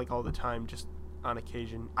smoke them all the time, just on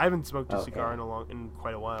occasion. I haven't smoked a cigar in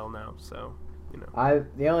quite a while now, so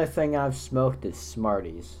The only thing I've smoked is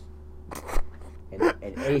Smarties. In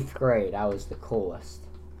 8th grade, I was the coolest.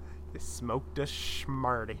 You smoked a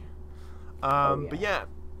Smartie. Yeah. But yeah,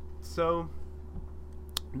 so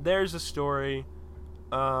there's a story.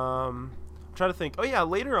 I'm trying to think. Oh yeah,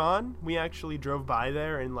 later on, we actually drove by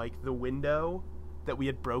there, and the window that we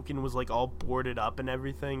had broken was all boarded up and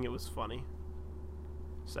everything. It was funny.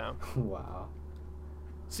 So. Wow.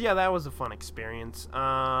 So yeah, that was a fun experience.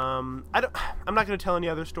 I'm not going to tell any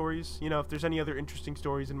other stories. If there's any other interesting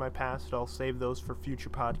stories in my past, I'll save those for future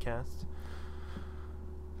podcasts.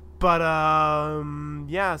 But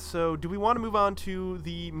yeah. So do we want to move on to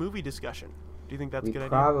the movie discussion? Do you think that's a good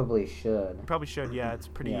idea? Probably should. We probably should. Yeah, it's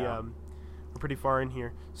pretty. Yeah. We're pretty far in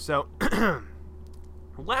here. So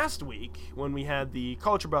last week when we had the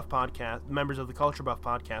Culture Buff podcast, members of the Culture Buff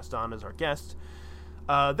podcast on as our guests.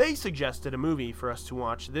 They suggested a movie for us to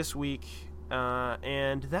watch this week,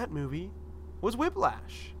 and that movie was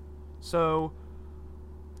Whiplash. So,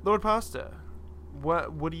 Lord Pasta,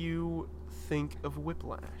 what do you think of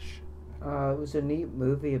Whiplash? It was a neat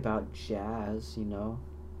movie about jazz,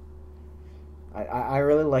 I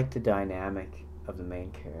really liked the dynamic of the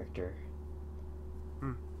main character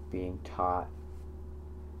being taught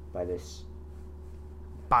by this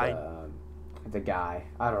The guy.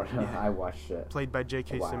 I don't know. Yeah. I watched it Played by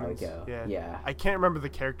J.K. a while Simmons. ago. Yeah. Yeah. I can't remember the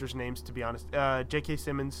characters' names, to be honest. J.K.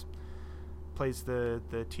 Simmons plays the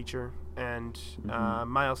teacher, and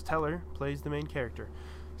Miles Teller plays the main character.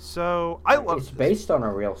 So I love. It's based on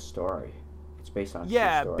a real story. It's based on a true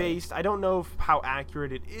story. Based. I don't know how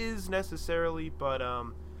accurate it is necessarily, but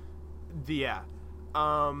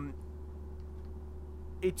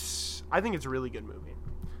it's. I think it's a really good movie.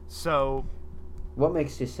 So. What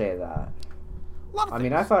makes you say that? A lot of things. I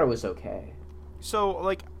mean, I thought it was okay. So,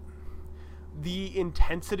 like, the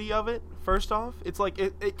intensity of it, first off, it's like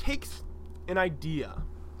it takes an idea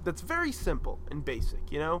that's very simple and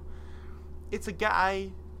basic, you know? It's a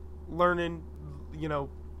guy learning,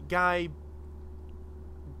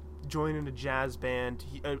 joining a jazz band,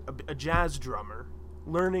 a jazz drummer,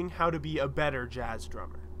 learning how to be a better jazz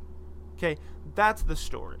drummer. Okay? That's the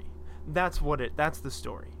story. That's the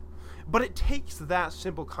story. But it takes that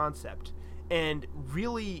simple concept and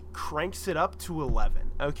really cranks it up to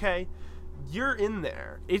 11, okay? You're in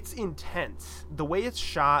there. It's intense. The way it's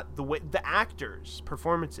shot, the actors'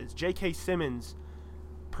 performances, J.K. Simmons'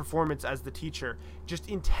 performance as the teacher just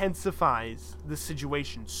intensifies the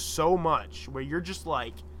situation so much where you're just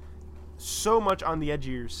like so much on the edge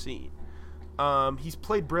of your seat. He's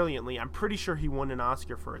played brilliantly. I'm pretty sure he won an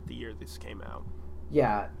Oscar for it the year this came out.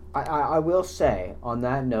 Yeah, I will say, on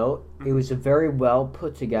that note, it was a very well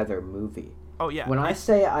put together movie. Oh, yeah. When I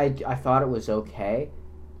say I thought it was okay,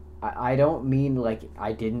 I don't mean, like,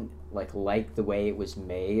 I didn't, like the way it was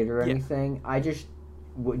made or anything. I just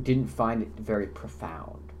didn't find it very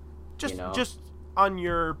profound. Just on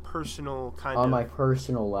your personal kind of... On of... my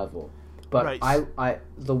personal level. But right. I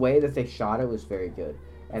the way that they shot it was very good.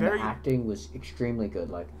 And the acting was extremely good.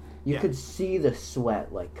 Like, you could see the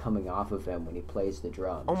sweat, like, coming off of him when he plays the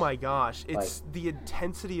drums. Oh my gosh. It's the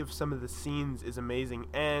intensity of some of the scenes is amazing.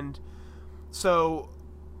 And so,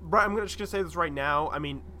 I'm just going to say this right now. I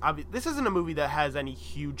mean, this isn't a movie that has any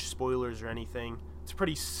huge spoilers or anything. It's a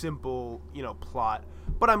pretty simple, plot.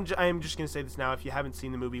 But I am just going to say this now. If you haven't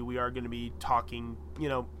seen the movie, we are going to be talking,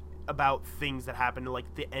 about things that happen,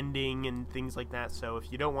 like the ending and things like that. So if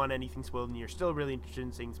you don't want anything spoiled and you're still really interested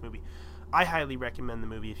in seeing this movie, I highly recommend the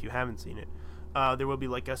movie if you haven't seen it. There will be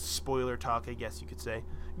like a spoiler talk, I guess you could say.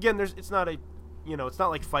 Again, it's not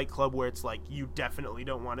like Fight Club where it's like you definitely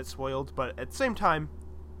don't want it spoiled, but at the same time,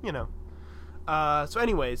 so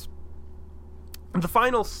anyways, the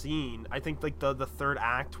final scene, I think like the third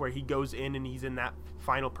act where he goes in and he's in that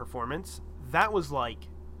final performance, that was like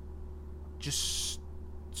just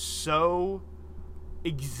so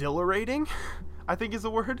exhilarating, I think is the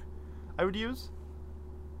word I would use.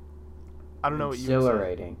 I don't know what you would say.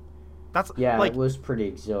 Exhilarating. It was pretty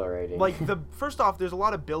exhilarating. Like, first off, there's a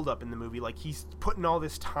lot of build-up in the movie. Like, he's putting all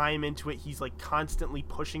this time into it. He's, like, constantly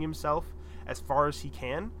pushing himself as far as he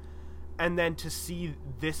can. And then to see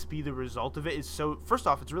this be the result of it is so... First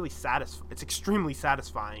off, it's really it's extremely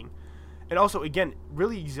satisfying. And also, again,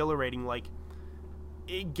 really exhilarating. Like,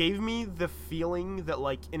 it gave me the feeling that,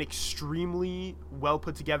 like, an extremely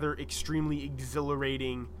well-put-together, extremely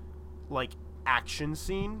exhilarating, like, action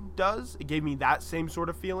scene does. It gave me that same sort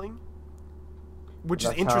of feeling. Which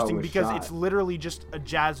is interesting because it's literally just a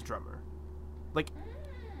jazz drummer. Like,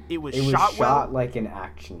 it was shot well. It was shot like an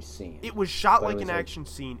action scene. It was shot like an action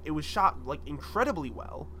scene. It was shot, like, incredibly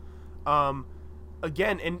well.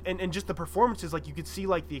 Again, and just the performances, like, you could see,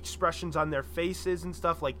 like, the expressions on their faces and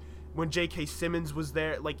stuff, like, when J.K. Simmons was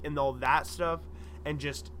there, like, and all that stuff, and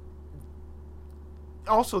just...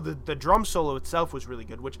 Also, the drum solo itself was really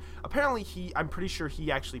good, which apparently I'm pretty sure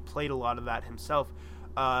he actually played a lot of that himself.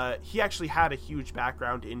 He actually had a huge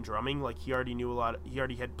background in drumming. Like, he already knew a lot. He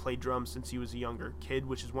already had played drums since he was a younger kid,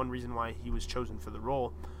 which is one reason why he was chosen for the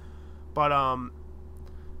role. But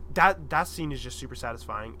that scene is just super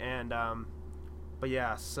satisfying. And but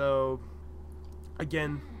yeah, so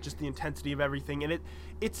again, just the intensity of everything, and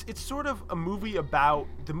it's sort of a movie about.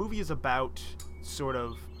 The movie is about sort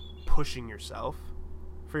of pushing yourself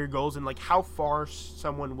for your goals and, like, how far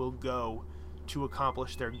someone will go to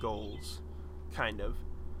accomplish their goals, kind of.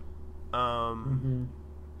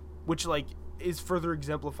 Which, like, is further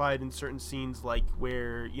exemplified in certain scenes, like,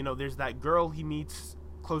 where, there's that girl he meets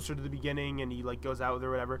closer to the beginning and he, like, goes out with her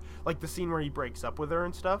or whatever. Like, the scene where he breaks up with her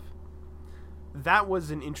and stuff. That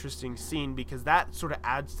was an interesting scene because that sort of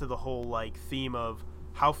adds to the whole, like, theme of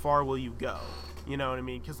how far will you go? You know what I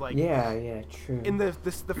mean? Because, like... Yeah, true. In the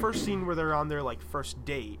first scene where they're on their, like, first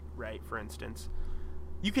date, right, for instance,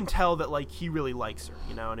 you can tell that, like, he really likes her,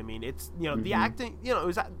 you know what I mean? It's, the acting, it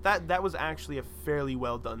was that was actually a fairly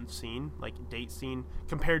well done scene, like, date scene,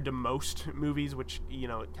 compared to most movies, which,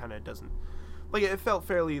 it kind of doesn't... Like, it felt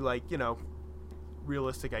fairly, like,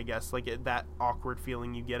 realistic, I guess. Like that awkward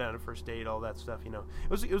feeling you get on a first date, all that stuff. You know, it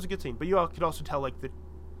was a good scene. But you could also tell like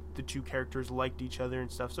the two characters liked each other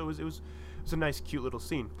and stuff. So it was a nice, cute little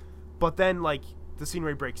scene. But then like the scene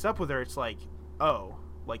where he breaks up with her, it's like, oh,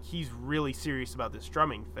 like he's really serious about this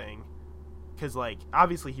drumming thing, because like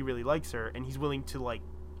obviously he really likes her and he's willing to like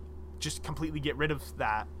just completely get rid of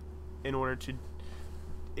that in order to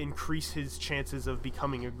increase his chances of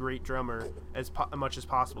becoming a great drummer as much as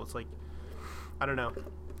possible. It's like, I don't know,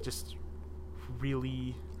 just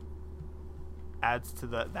really adds to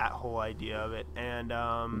that whole idea of it. And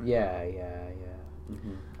yeah.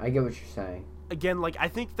 Mm-hmm. I get what you're saying. Again, like I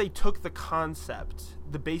think they took the concept,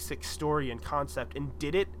 the basic story and concept, and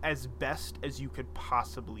did it as best as you could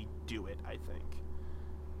possibly do it, I think.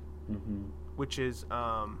 Mm-hmm. Which is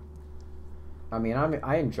I mean,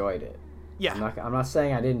 I enjoyed it. Yeah. I'm not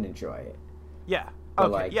saying I didn't enjoy it. Yeah. But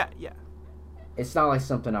okay. like, yeah. It's not like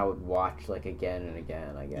something I would watch like again and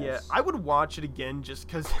again, I guess. Yeah, I would watch it again just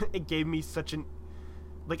because it gave me such an...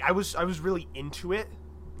 Like, I was really into it.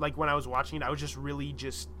 Like, when I was watching it, I was just really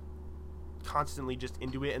just constantly just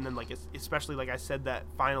into it. And then, like, especially, like I said, that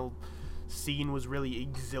final scene was really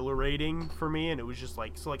exhilarating for me. And it was just,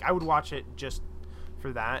 like... So, like, I would watch it just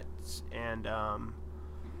for that. And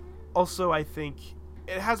also, I think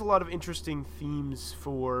it has a lot of interesting themes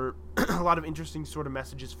for... a lot of interesting sort of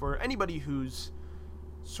messages for anybody who's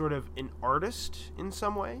sort of an artist in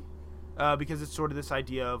some way, because it's sort of this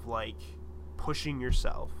idea of like pushing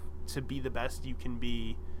yourself to be the best you can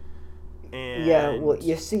be. And yeah, well,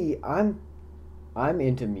 you see, I'm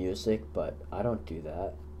into music, but I don't do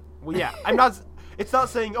that. Well, yeah, I'm not. It's not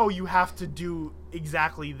saying, oh, you have to do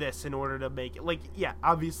exactly this in order to make it. Like, yeah,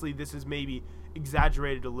 obviously this is maybe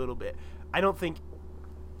exaggerated a little bit. I don't think.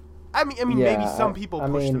 I mean, Yeah, maybe some people I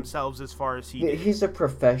push mean, themselves as far as he did. He's a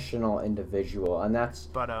professional individual, and that's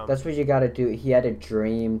what you got to do. He had a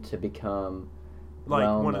dream to become like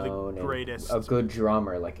well one of known the greatest, a good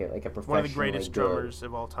drummer, like a professional, one of the greatest drummers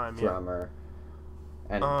of all time. Drummer,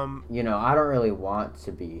 yeah. And you know, I don't really want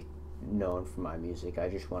to be known for my music. I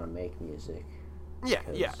just want to make music.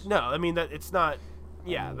 Yeah. No, I mean that it's not.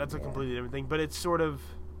 Yeah, that's a completely different thing. But it's sort of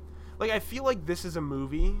like I feel like this is a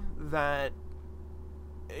movie that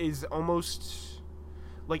is almost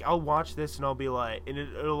like I'll watch this and I'll be like, and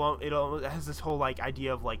it has this whole like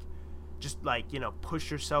idea of like just like, you know, push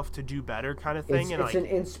yourself to do better kind of thing. It's an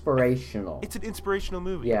inspirational. It's an inspirational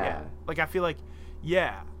movie. Yeah. Like I feel like,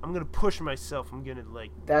 yeah, I'm gonna push myself. I'm gonna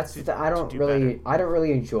like. I don't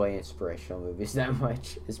really enjoy inspirational movies that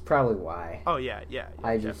much. It's probably why. Oh yeah,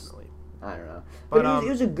 definitely. I don't know, but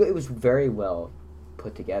it was very well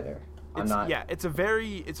put together. It's a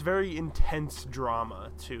very intense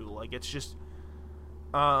drama too. Like it's just,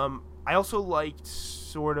 I also liked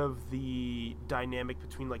sort of the dynamic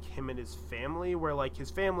between like him and his family, where like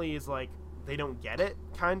his family is like they don't get it,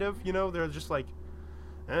 kind of. You know, they're just like,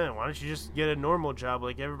 why don't you just get a normal job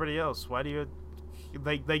like everybody else? Why do you,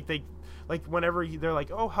 like whenever they're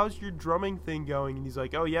like, oh, how's your drumming thing going? And he's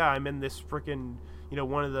like, oh yeah, I'm in this freaking, you know,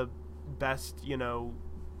 one of the best, you know,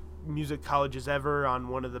 music colleges ever, on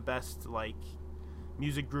one of the best like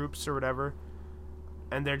music groups or whatever,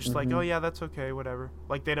 and they're just like, oh yeah, that's okay, whatever,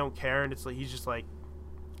 like they don't care. And it's like he's just like,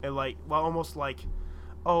 and like, well, almost like,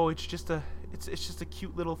 oh, it's just a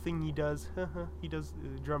cute little thing he does. He does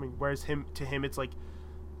drumming, whereas to him it's like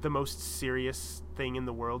the most serious thing in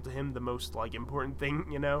the world to him, the most like important thing,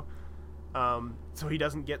 you know. So he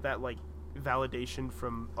doesn't get that like validation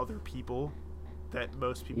from other people that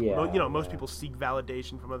most people, most people seek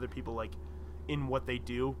validation from other people, like in what they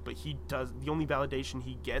do, but he does. The only validation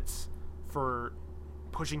he gets for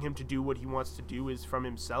pushing him to do what he wants to do is from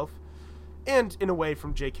himself, and in a way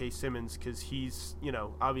from J.K. Simmons, because he's, you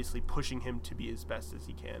know, obviously pushing him to be as best as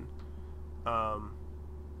he can.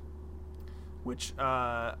 Which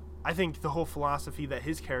I think the whole philosophy that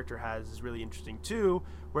his character has is really interesting too,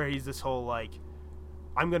 where he's this whole like,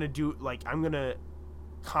 I'm gonna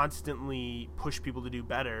constantly push people to do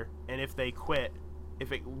better, and if they quit,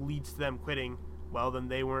 if it leads to them quitting, well, then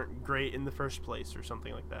they weren't great in the first place or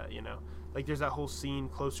something like that, you know. Like there's that whole scene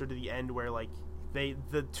closer to the end where like the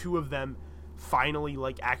two of them finally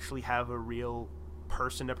like actually have a real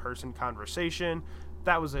person-to-person conversation.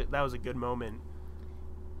 That was a good moment.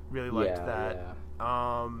 Really liked that.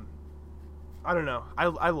 I don't know,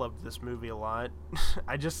 I loved this movie a lot.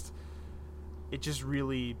 it just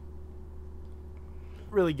really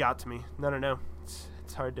got to me. I don't know.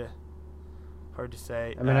 It's hard to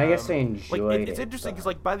say. I mean, I guess I enjoyed it. It's interesting because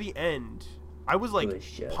like by the end, I was like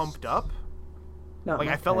pumped up, No, Like,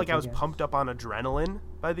 I not felt like tense, I was guess. pumped up on adrenaline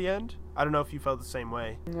by the end. I don't know if you felt the same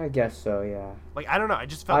way. I guess so, yeah. Like, I don't know. I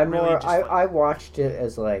just felt really just like... I watched it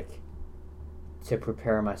as, like, to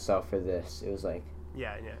prepare myself for this. It was like...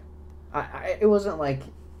 Yeah. It wasn't like,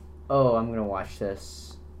 oh, I'm going to watch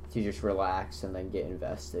this to just relax and then get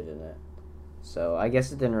invested in it. So, I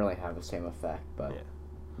guess it didn't really have the same effect, but... Yeah.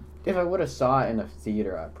 If I would have saw it in a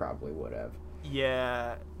theater, I probably would have.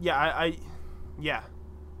 Yeah,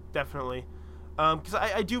 definitely. Because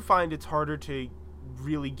I do find it's harder to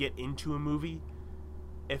really get into a movie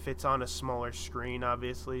if it's on a smaller screen,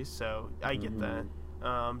 obviously. So I get that.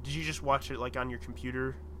 Did you just watch it like on your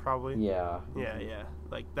computer, probably? Yeah. Yeah.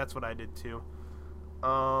 Like that's what I did too.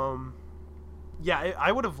 Yeah,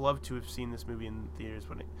 I would have loved to have seen this movie in theaters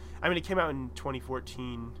when it came out in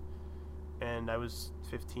 2014, and I was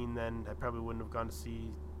 15 then. I probably wouldn't have gone to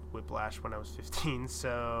see Whiplash when I was 15,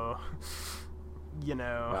 so you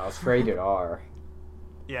know. No, it's rated R.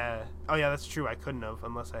 Yeah. Oh yeah, that's true. I couldn't have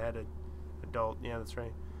unless I had an adult. Yeah, that's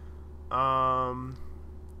right.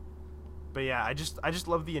 But yeah, I just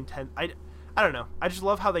love the intent. I don't know. I just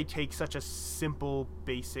love how they take such a simple,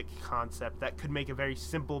 basic concept that could make a very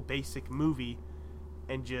simple, basic movie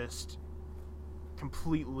and just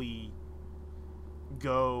completely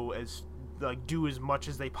go as like do as much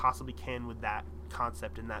as they possibly can with that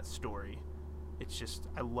concept in that story. It's just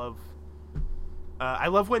I love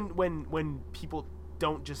when people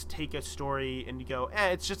don't just take a story and go,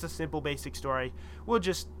 it's just a simple basic story. We'll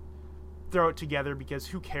just throw it together because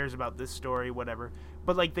who cares about this story, whatever.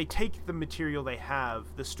 But like they take the material they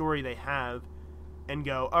have, the story they have, and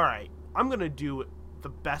go, all right, I'm going to do the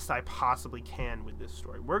best I possibly can with this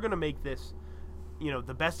story. We're going to make this,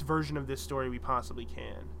 the best version of this story we possibly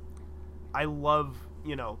can. I love,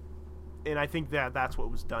 and I think that's what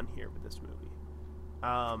was done here with this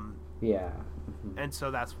movie. Yeah. And so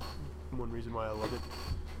that's one reason why I love it.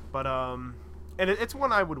 But and it's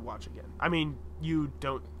one I would watch again. I mean, you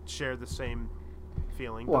don't share the same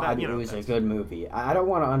feeling. Well, but it was a good movie. I don't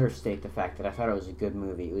want to understate the fact that I thought it was a good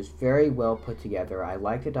movie. It was very well put together. I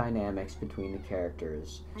like the dynamics between the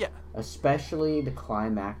characters. Yeah. Especially the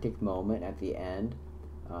climactic moment at the end.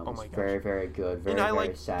 Oh my gosh. Very, very good. Very, and I very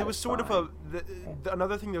like satisfying. there was sort of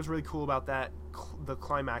another thing that was really cool about that the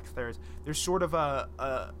climax there is there's sort of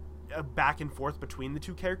a back and forth between the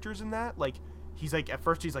two characters in that. Like he's like at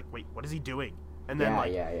first he's like, wait, what is he doing? And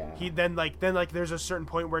then he then there's a certain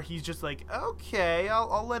point where he's just like, okay,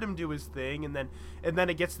 I'll let him do his thing, and then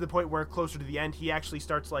it gets to the point where closer to the end he actually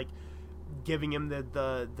starts like giving him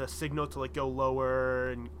the signal to like go lower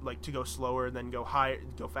and like to go slower and then go higher,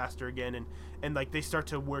 go faster again, and like they start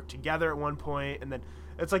to work together at one point, and then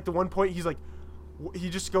it's like the one point he's like he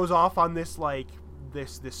just goes off on this like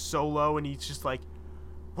this solo, and he's just like,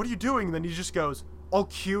 what are you doing? And then he just goes, I'll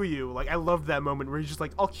cue you. Like I loved that moment where he's just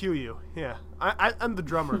like, I'll cue you. Yeah, I'm the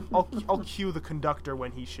drummer. I'll cue the conductor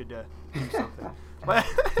when he should do something.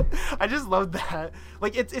 I just love that.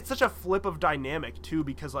 Like it's such a flip of dynamic too,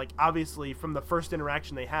 because like obviously from the first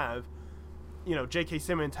interaction they have, J.K.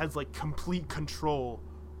 Simmons has like complete control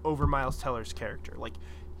over Miles Teller's character. Like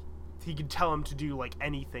he can tell him to do like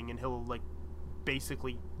anything and he'll like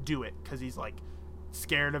basically do it because he's like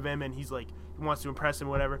scared of him and he's like he wants to impress him,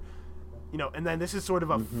 whatever. And then this is sort of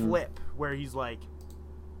a flip where he's like,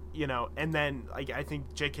 and then like I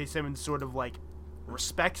think J.K. Simmons sort of like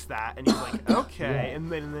respects that and he's like, okay, yeah. and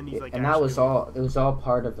then he's like, and that was all. It was all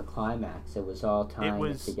part of the climax. It was all tying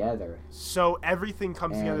it together. So everything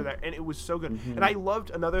comes together there, and it was so good. And I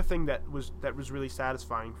loved another thing that was really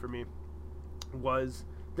satisfying for me was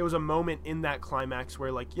there was a moment in that climax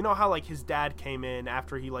where like how like his dad came in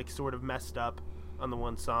after he like sort of messed up on the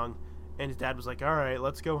one song, and his dad was like, all right,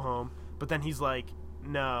 let's go home. But then he's like,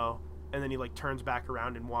 no, and then he like turns back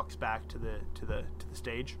around and walks back to the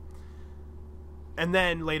stage. And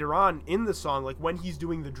then later on in the song, like when he's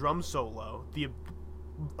doing the drum solo, the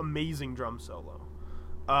amazing drum solo,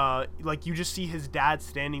 like you just see his dad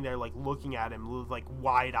standing there like looking at him with like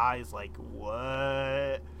wide eyes, like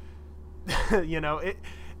what,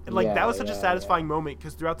 that was such a satisfying moment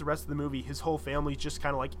because throughout the rest of the movie, his whole family's just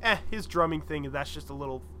kind of like, his drumming thing, that's just a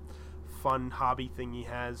little fun hobby thing he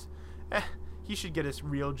has. He should get a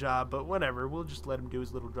real job, but whatever, we'll just let him do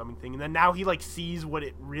his little drumming thing. And then now he like sees what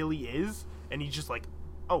it really is, and he's just like,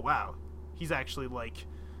 oh wow, he's actually like,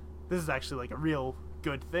 this is actually like a real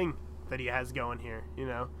good thing that he has going here,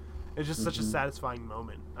 It's just such a satisfying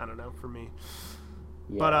moment, I don't know, for me.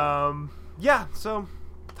 Yeah. But so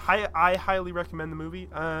I highly recommend the movie.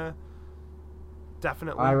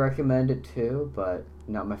 Definitely. I recommend it too, but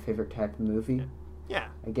not my favorite type of movie. Yeah.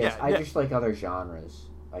 I guess I just like other genres,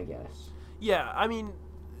 I guess. Yeah, I mean,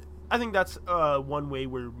 I think that's one way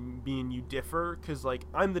where me and you differ, because, like,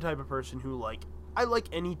 I'm the type of person who, like, I like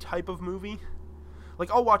any type of movie. Like,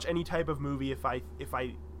 I'll watch any type of movie if I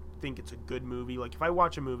think it's a good movie. Like, if I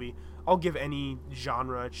watch a movie, I'll give any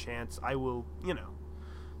genre a chance. I will,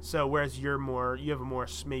 So, whereas you have a more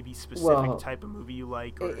maybe specific type of movie you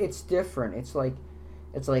like. Or... It's different. It's like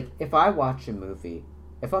if I watch a movie,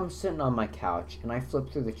 if I'm sitting on my couch and I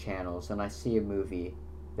flip through the channels and I see a movie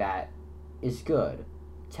that is good,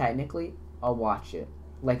 technically, I'll watch it.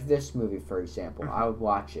 Like this movie, for example, I would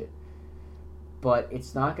watch it. But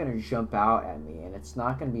it's not going to jump out at me, and it's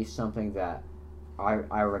not going to be something that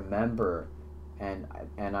I remember and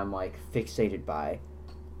I'm, like, fixated by.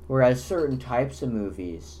 Whereas certain types of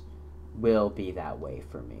movies will be that way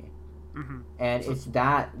for me. Mm-hmm. And it's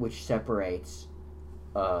that which separates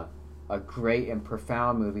a great and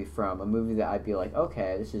profound movie from a movie that I'd be like,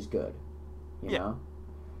 okay, this is good. You know?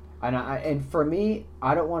 And for me,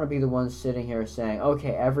 I don't want to be the one sitting here saying,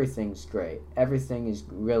 okay, everything's great. Everything is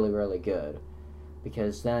really, really good.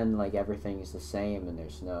 Because then, like, everything is the same and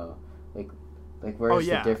there's no, like where's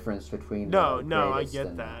the difference between I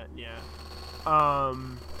get that, yeah.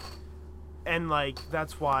 And, like,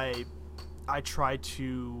 that's why I try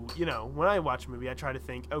to, when I watch a movie, I try to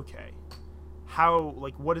think, okay,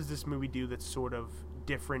 what does this movie do that's sort of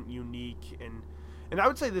different, unique, and I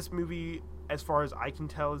would say this movie, as far as I can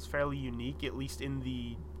tell, is fairly unique, at least in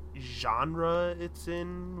the genre it's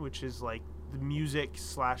in, which is, like, the music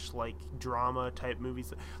 / like drama type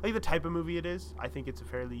movies, like the type of movie it is. I think it's a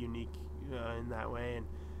fairly unique in that way,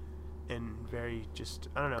 and very just,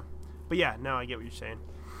 I don't know, but yeah, now I get what you're saying.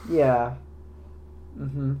 Yeah.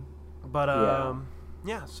 Mm-hmm. But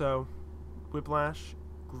yeah, so Whiplash,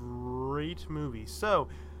 great movie. So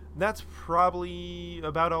that's probably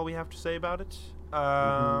about all we have to say about it.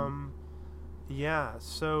 Yeah,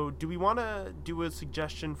 so do we want to do a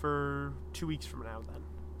suggestion for 2 weeks from now then?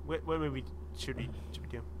 What movie should we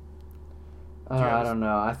do? I don't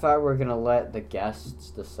know. I thought we were going to let the guests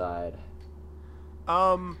decide.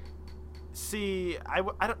 See, I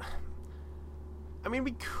don't... I mean,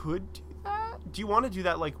 we could do that. Do you want to do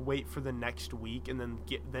that, like, wait for the next week and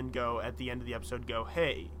then go at the end of the episode, go,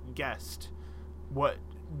 hey, guest, what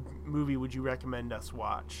movie would you recommend us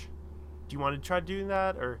watch? Do you want to try doing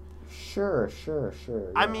that, or... Sure. Yeah.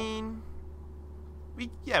 I mean, we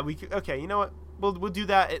could... Okay, you know what? We'll do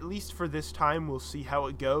that at least for this time. We'll see how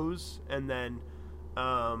it goes, and then,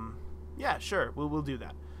 yeah, sure, we'll do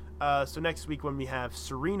that. So next week when we have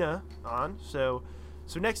Serena on, so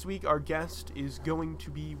next week our guest is going to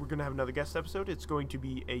be, we're going to have another guest episode. It's going to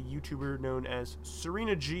be a YouTuber known as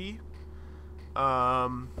Serena G.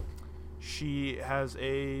 She has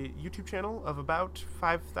a YouTube channel of about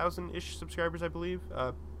 5,000-ish subscribers, I believe.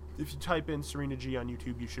 If you type in Serena G on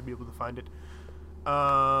YouTube, you should be able to find it.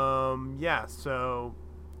 Yeah, so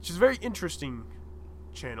she's a very interesting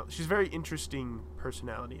channel. She's a very interesting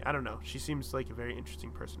personality. I don't know. She seems like a very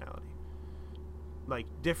interesting personality. Like,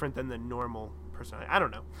 different than the normal personality. I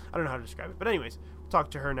don't know how to describe it. But anyways, we'll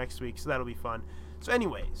talk to her next week, so that'll be fun. So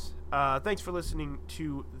anyways, thanks for listening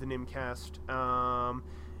to the Nimcast.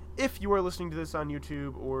 If you are listening to this on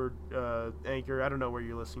YouTube or Anchor, I don't know where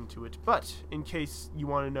you're listening to it, but in case you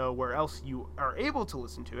want to know where else you are able to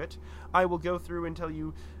listen to it, I will go through and tell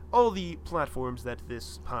you all the platforms that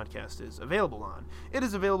this podcast is available on. It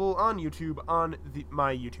is available on YouTube on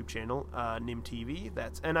my YouTube channel, NimTV.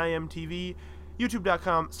 That's NIMTV,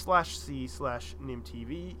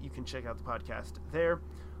 youtube.com/c/NimTV. You can check out the podcast there,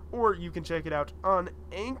 or you can check it out on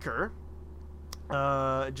Anchor.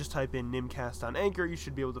 Just type in Nimcast on Anchor. You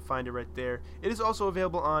should be able to find it right there. It is also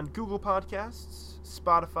available on Google Podcasts,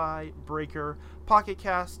 Spotify, Breaker, Pocket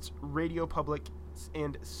Casts, Radio Public,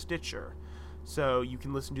 and Stitcher. So you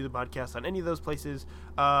can listen to the podcast on any of those places.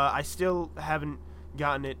 I still haven't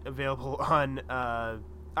gotten it available on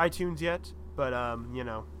iTunes yet, but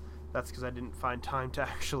that's because I didn't find time to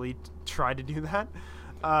actually try to do that.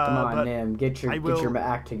 Come on, Nim. Get your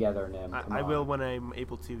act together, Nim. I will when I'm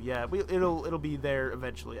able to. Yeah, it'll be there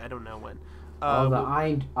eventually. I don't know when. All the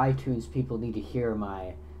iTunes people need to hear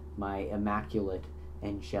my immaculate,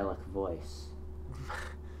 angelic voice.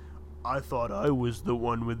 I thought I was the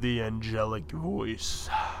one with the angelic voice.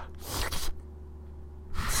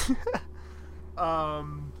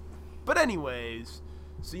 But anyways,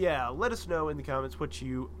 so yeah, let us know in the comments what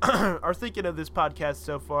you are thinking of this podcast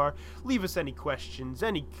so far. Leave us any questions,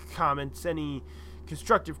 any comments, any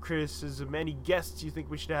constructive criticism, any guests you think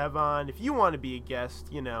we should have on. If you want to be a guest,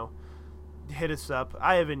 hit us up.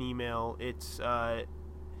 I have an email. It's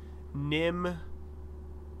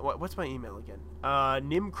what's my email again?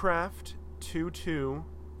 Nimcraft22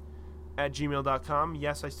 nimcast@gmail.com.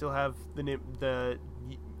 Yes, I still have the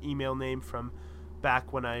email name from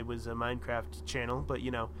back when I was a Minecraft channel, but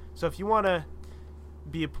so if you want to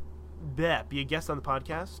be a guest on the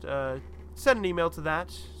podcast, send an email to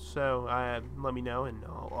that. So let me know, and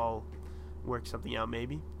I'll work something out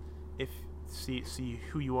maybe. If see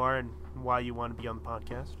who you are and why you want to be on the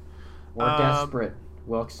podcast. We're desperate.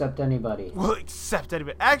 We'll accept anybody.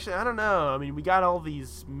 Actually, I don't know. I mean, we got all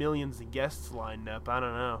these millions of guests lined up. I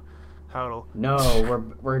don't know how it'll. No,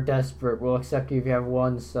 we're desperate. We'll accept you if you have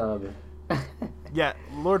one sub. Yeah,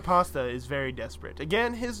 Lord Pasta is very desperate.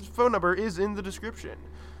 Again, his phone number is in the description.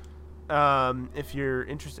 If you're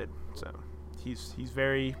interested. So he's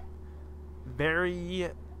very, very,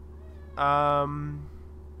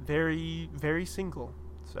 very single.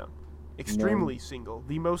 So extremely single.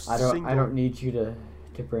 The most single. I don't need you to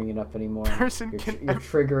bring it up anymore. You're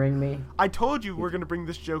triggering me. I told you we're gonna bring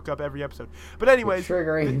this joke up every episode. But anyways, you're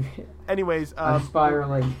triggering me. Anyways, I'm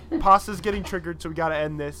spiraling. Pasta's getting triggered, so we gotta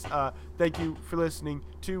end this. Thank you for listening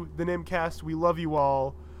to the Nimcast. We love you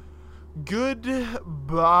all. Goodbye.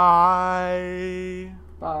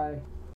 Bye.